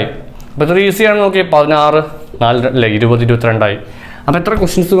കഴിഞ്ഞാൽ ആൻസറായി. അപ്പോൾ ഇത്ര ഈസിയാണ്. നോക്കി 16 4 അല്ലേ 20 22 ആയി. അപ്പോൾ എത്ര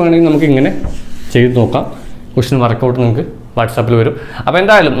ക്വസ്റ്റ്യൻസ് വേണമെങ്കിൽ നമുക്ക് ഇങ്ങനെ ചെയ്ത് നോക്കാം. ക്വസ്റ്റ്യൻ വർക്കൗട്ട് നിങ്ങൾക്ക് വാട്സാപ്പിൽ വരും. അപ്പോൾ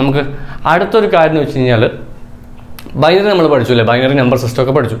എന്തായാലും നമുക്ക് അടുത്തൊരു കാര്യം എന്ന് വെച്ച് കഴിഞ്ഞാൽ ബൈനറി നമ്മൾ പഠിച്ചു അല്ലേ? ബൈനറി നമ്പർ സിസ്റ്റം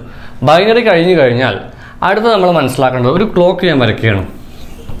ഒക്കെ പഠിച്ചു. ബൈനറി കഴിഞ്ഞ് കഴിഞ്ഞാൽ അടുത്ത് നമ്മൾ മനസ്സിലാക്കേണ്ടത് ഒരു ക്ലോക്ക് ഞാൻ വരയ്ക്കുകയാണ്.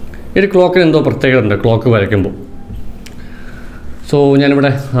 ഈ ക്ലോക്കിന് എന്തോ പ്രത്യേകത ഉണ്ട് ക്ലോക്ക് വരയ്ക്കുമ്പോൾ. സോ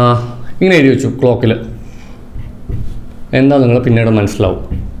ഞാനിവിടെ ഇങ്ങനെ എഴുതി വെച്ചു. ക്ലോക്കിൽ എന്താ നിങ്ങൾ പിന്നീട് മനസ്സിലാവും.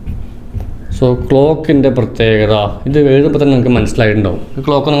 സോ ക്ലോക്കിൻ്റെ പ്രത്യേകത ഇത് എഴുതുമ്പോൾ തന്നെ നിങ്ങൾക്ക് മനസ്സിലായിട്ടുണ്ടാവും. ഈ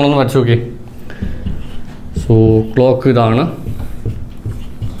ക്ലോക്ക് നിങ്ങളൊന്ന് വരച്ച് നോക്കി. സോ ക്ലോക്ക് ഇതാണ്.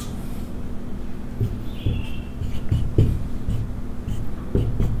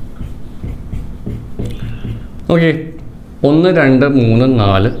 ഓക്കെ 1 2 3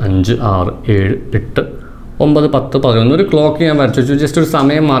 4 5 6 7 8 9 10 11. ഒരു ക്ലോക്ക് ഞാൻ വരച്ചു വെച്ചു. ജസ്റ്റ് ഒരു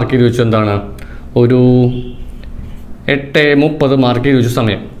സമയം മാർക്ക് ചെയ്ത് വെച്ചു. എന്താണ് ഒരു 8:30 മാർക്ക് ചെയ്ത് വെച്ചു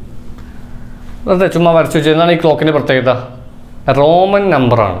സമയം. അതെ ചുമ്മാ വരച്ചു വെച്ചു. എന്താണ് ഈ ക്ലോക്കിൻ്റെ പ്രത്യേകത? റോമൻ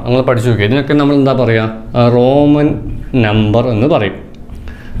നമ്പറാണ്. നിങ്ങൾ പഠിച്ചു നോക്കി. ഇതിനൊക്കെ നമ്മൾ എന്താ പറയുക? റോമൻ നമ്പർ എന്ന് പറയും.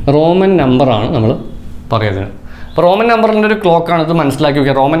 റോമൻ നമ്പറാണ് നമ്മൾ പറയുന്നത്. അപ്പോൾ റോമൻ നമ്പറിൻ്റെ ഒരു ക്ലോക്കാണ് ഇത്. മനസ്സിലാക്കി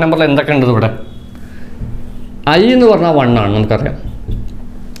നോക്കിയാൽ റോമൻ നമ്പറിൽ എന്തൊക്കെ ഉണ്ട് ഇവിടെ? I എന്ന് പറഞ്ഞാൽ 1 ആണ്. നമുക്കറിയാം,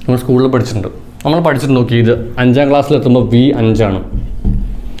 നമ്മൾ സ്കൂളിൽ പഠിച്ചിട്ടുണ്ട്. നമ്മൾ പഠിച്ചിട്ട് നോക്കി ഇത് 5ാം ക്ലാസ്സിലെത്തുമ്പോൾ V 5 ആണ്.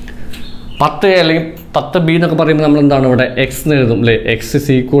 10 അല്ലെങ്കിൽ 10B എന്നൊക്കെ പറയുമ്പോൾ നമ്മൾ എന്താണ് ഇവിടെ എക്സ് എന്ന് എഴുതും അല്ലേ? എക്സ്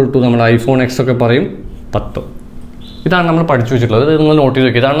 = നമ്മുടെ ഐഫോൺ എക്സ് ഒക്കെ പറയും 10. ഇതാണ് നമ്മൾ പഠിച്ചു വെച്ചിട്ടുള്ളത്. ഇത് നിങ്ങൾ നോട്ട് ചെയ്ത്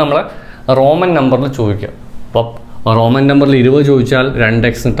നോക്കി. ഇതാണ് നമ്മളെ റോമൻ നമ്പറിൽ ചോദിക്കുക. അപ്പോൾ റോമൻ നമ്പറിൽ 20 ചോദിച്ചാൽ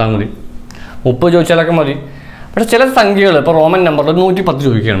 2x ഇട്ടാൽ മതി. 30 ചോദിച്ചാലൊക്കെ മതി. പക്ഷേ ചില സംഖ്യകൾ ഇപ്പോൾ റോമൻ നമ്പറിൽ 110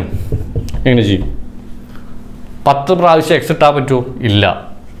 ചോദിക്കുകയാണ്. എങ്ങനെ ചെയ്യും? 10 പ്രാവശ്യം എക്സ് ഇട്ടാൽ പറ്റുമോ? ഇല്ല.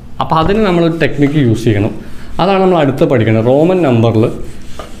 അപ്പോൾ അതിന് നമ്മളൊരു ടെക്നിക്ക് യൂസ് ചെയ്യണം. അതാണ് നമ്മൾ അടുത്ത് പഠിക്കുന്നത്. റോമൻ നമ്പറിൽ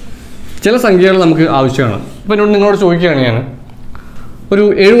ചില സംഖ്യകൾ നമുക്ക് ആവശ്യമാണ്. ഇപ്പോൾ എന്നോട് നിങ്ങളോട് ചോദിക്കുകയാണ്, ഞാൻ ഒരു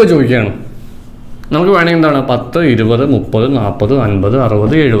 70 ചോദിക്കുകയാണ്. നമുക്ക് വേണമെങ്കിൽ എന്താണ് 10 20 30 40 50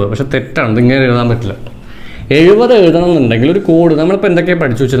 60 70. പക്ഷേ തെറ്റാണ്. ഇതിങ്ങനെ എഴുതാൻ പറ്റില്ല. 70 എഴുതണം എന്നുണ്ടെങ്കിൽ ഒരു കോഡ് നമ്മളിപ്പോൾ എന്തൊക്കെയാണ്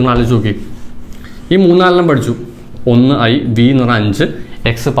പഠിച്ചു വെച്ചിരുന്നു ആലോചിച്ച് നോക്കി. ഈ 3-4 പഠിച്ചു. 1 I, V എന്ന് പറഞ്ഞാൽ 5,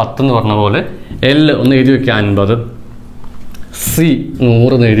 X 10 എന്ന് പറഞ്ഞ പോലെ, L ഒന്ന് എഴുതി വയ്ക്കുക 50, C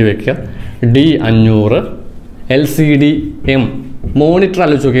 100 എന്ന് എഴുതി വയ്ക്കുക, D 500, LCD M മോണിറ്റർ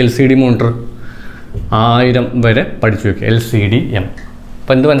ആലോചിച്ച് നോക്കി. LCD മോണിറ്റർ 1000 വരെ പഠിച്ചു വയ്ക്കുക. LCD M.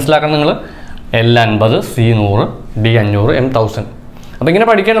 അപ്പോൾ എന്ത് മനസ്സിലാക്കണം നിങ്ങൾ? L 50, C 100, D 500, M 1000. അപ്പോൾ ഇങ്ങനെ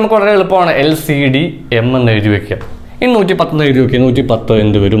പഠിക്കാൻ നമുക്ക് വളരെ എളുപ്പമാണ്. LCD M എന്ന് എഴുതി വയ്ക്കുക. ഇനി 110 എന്ന് എഴുതി വയ്ക്കുക. 110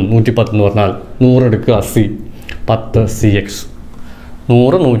 എന്ത് വരും? 110 എന്ന് പറഞ്ഞാൽ 100 എടുക്കുക C 10 CX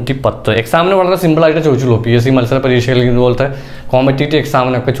 100 110. എക്സാമിന് വളരെ സിമ്പിളായിട്ട് ചോദിച്ചുള്ളൂ. PSC മത്സര പരീക്ഷയിൽ ഇതുപോലത്തെ കോമ്പറ്റേറ്റീവ്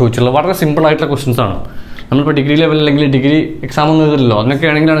എക്സാമിനൊക്കെ ചോദിച്ചുള്ളൂ. വളരെ സിമ്പിളായിട്ടുള്ള ക്വസ്റ്റ്യൻസ് ആണ്. നമ്മളിപ്പോൾ ഡിഗ്രി ലെവൽ അല്ലെങ്കിൽ ഡിഗ്രി എക്സാം ഒന്നും എഴുതില്ലല്ലോ. അതിനൊക്കെ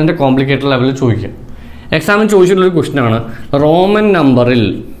ആണെങ്കിലാണ് അതിൻ്റെ കോംപ്ലിക്കേറ്റഡ് ലെവലിൽ ചോദിക്കുക. എക്സാമിന് ചോദിച്ചിട്ടുള്ളൊരു ക്വസ്റ്റ്യനാണ് റോമൻ നമ്പറിൽ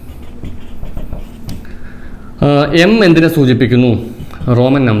M എന്തിനെ സൂചിപ്പിക്കുന്നു?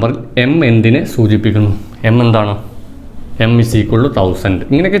 റോമൻ നമ്പറിൽ M എന്തിനെ സൂചിപ്പിക്കുന്നു? M എന്താണ്? M = 1000.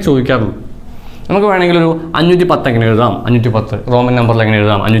 ഇങ്ങനെയൊക്കെ ചോദിക്കാറുള്ളൂ. നമുക്ക് വേണമെങ്കിൽ ഒരു 510 എങ്ങനെ എഴുതാം? 510 റോമൻ നമ്പറിൽ എങ്ങനെ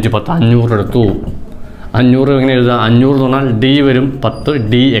എഴുതാം? 510 500 എടുത്തു. 500 എങ്ങനെ എഴുതുക? 500 എന്ന് പറഞ്ഞാൽ ഡി വരും 10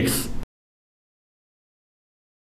 dx.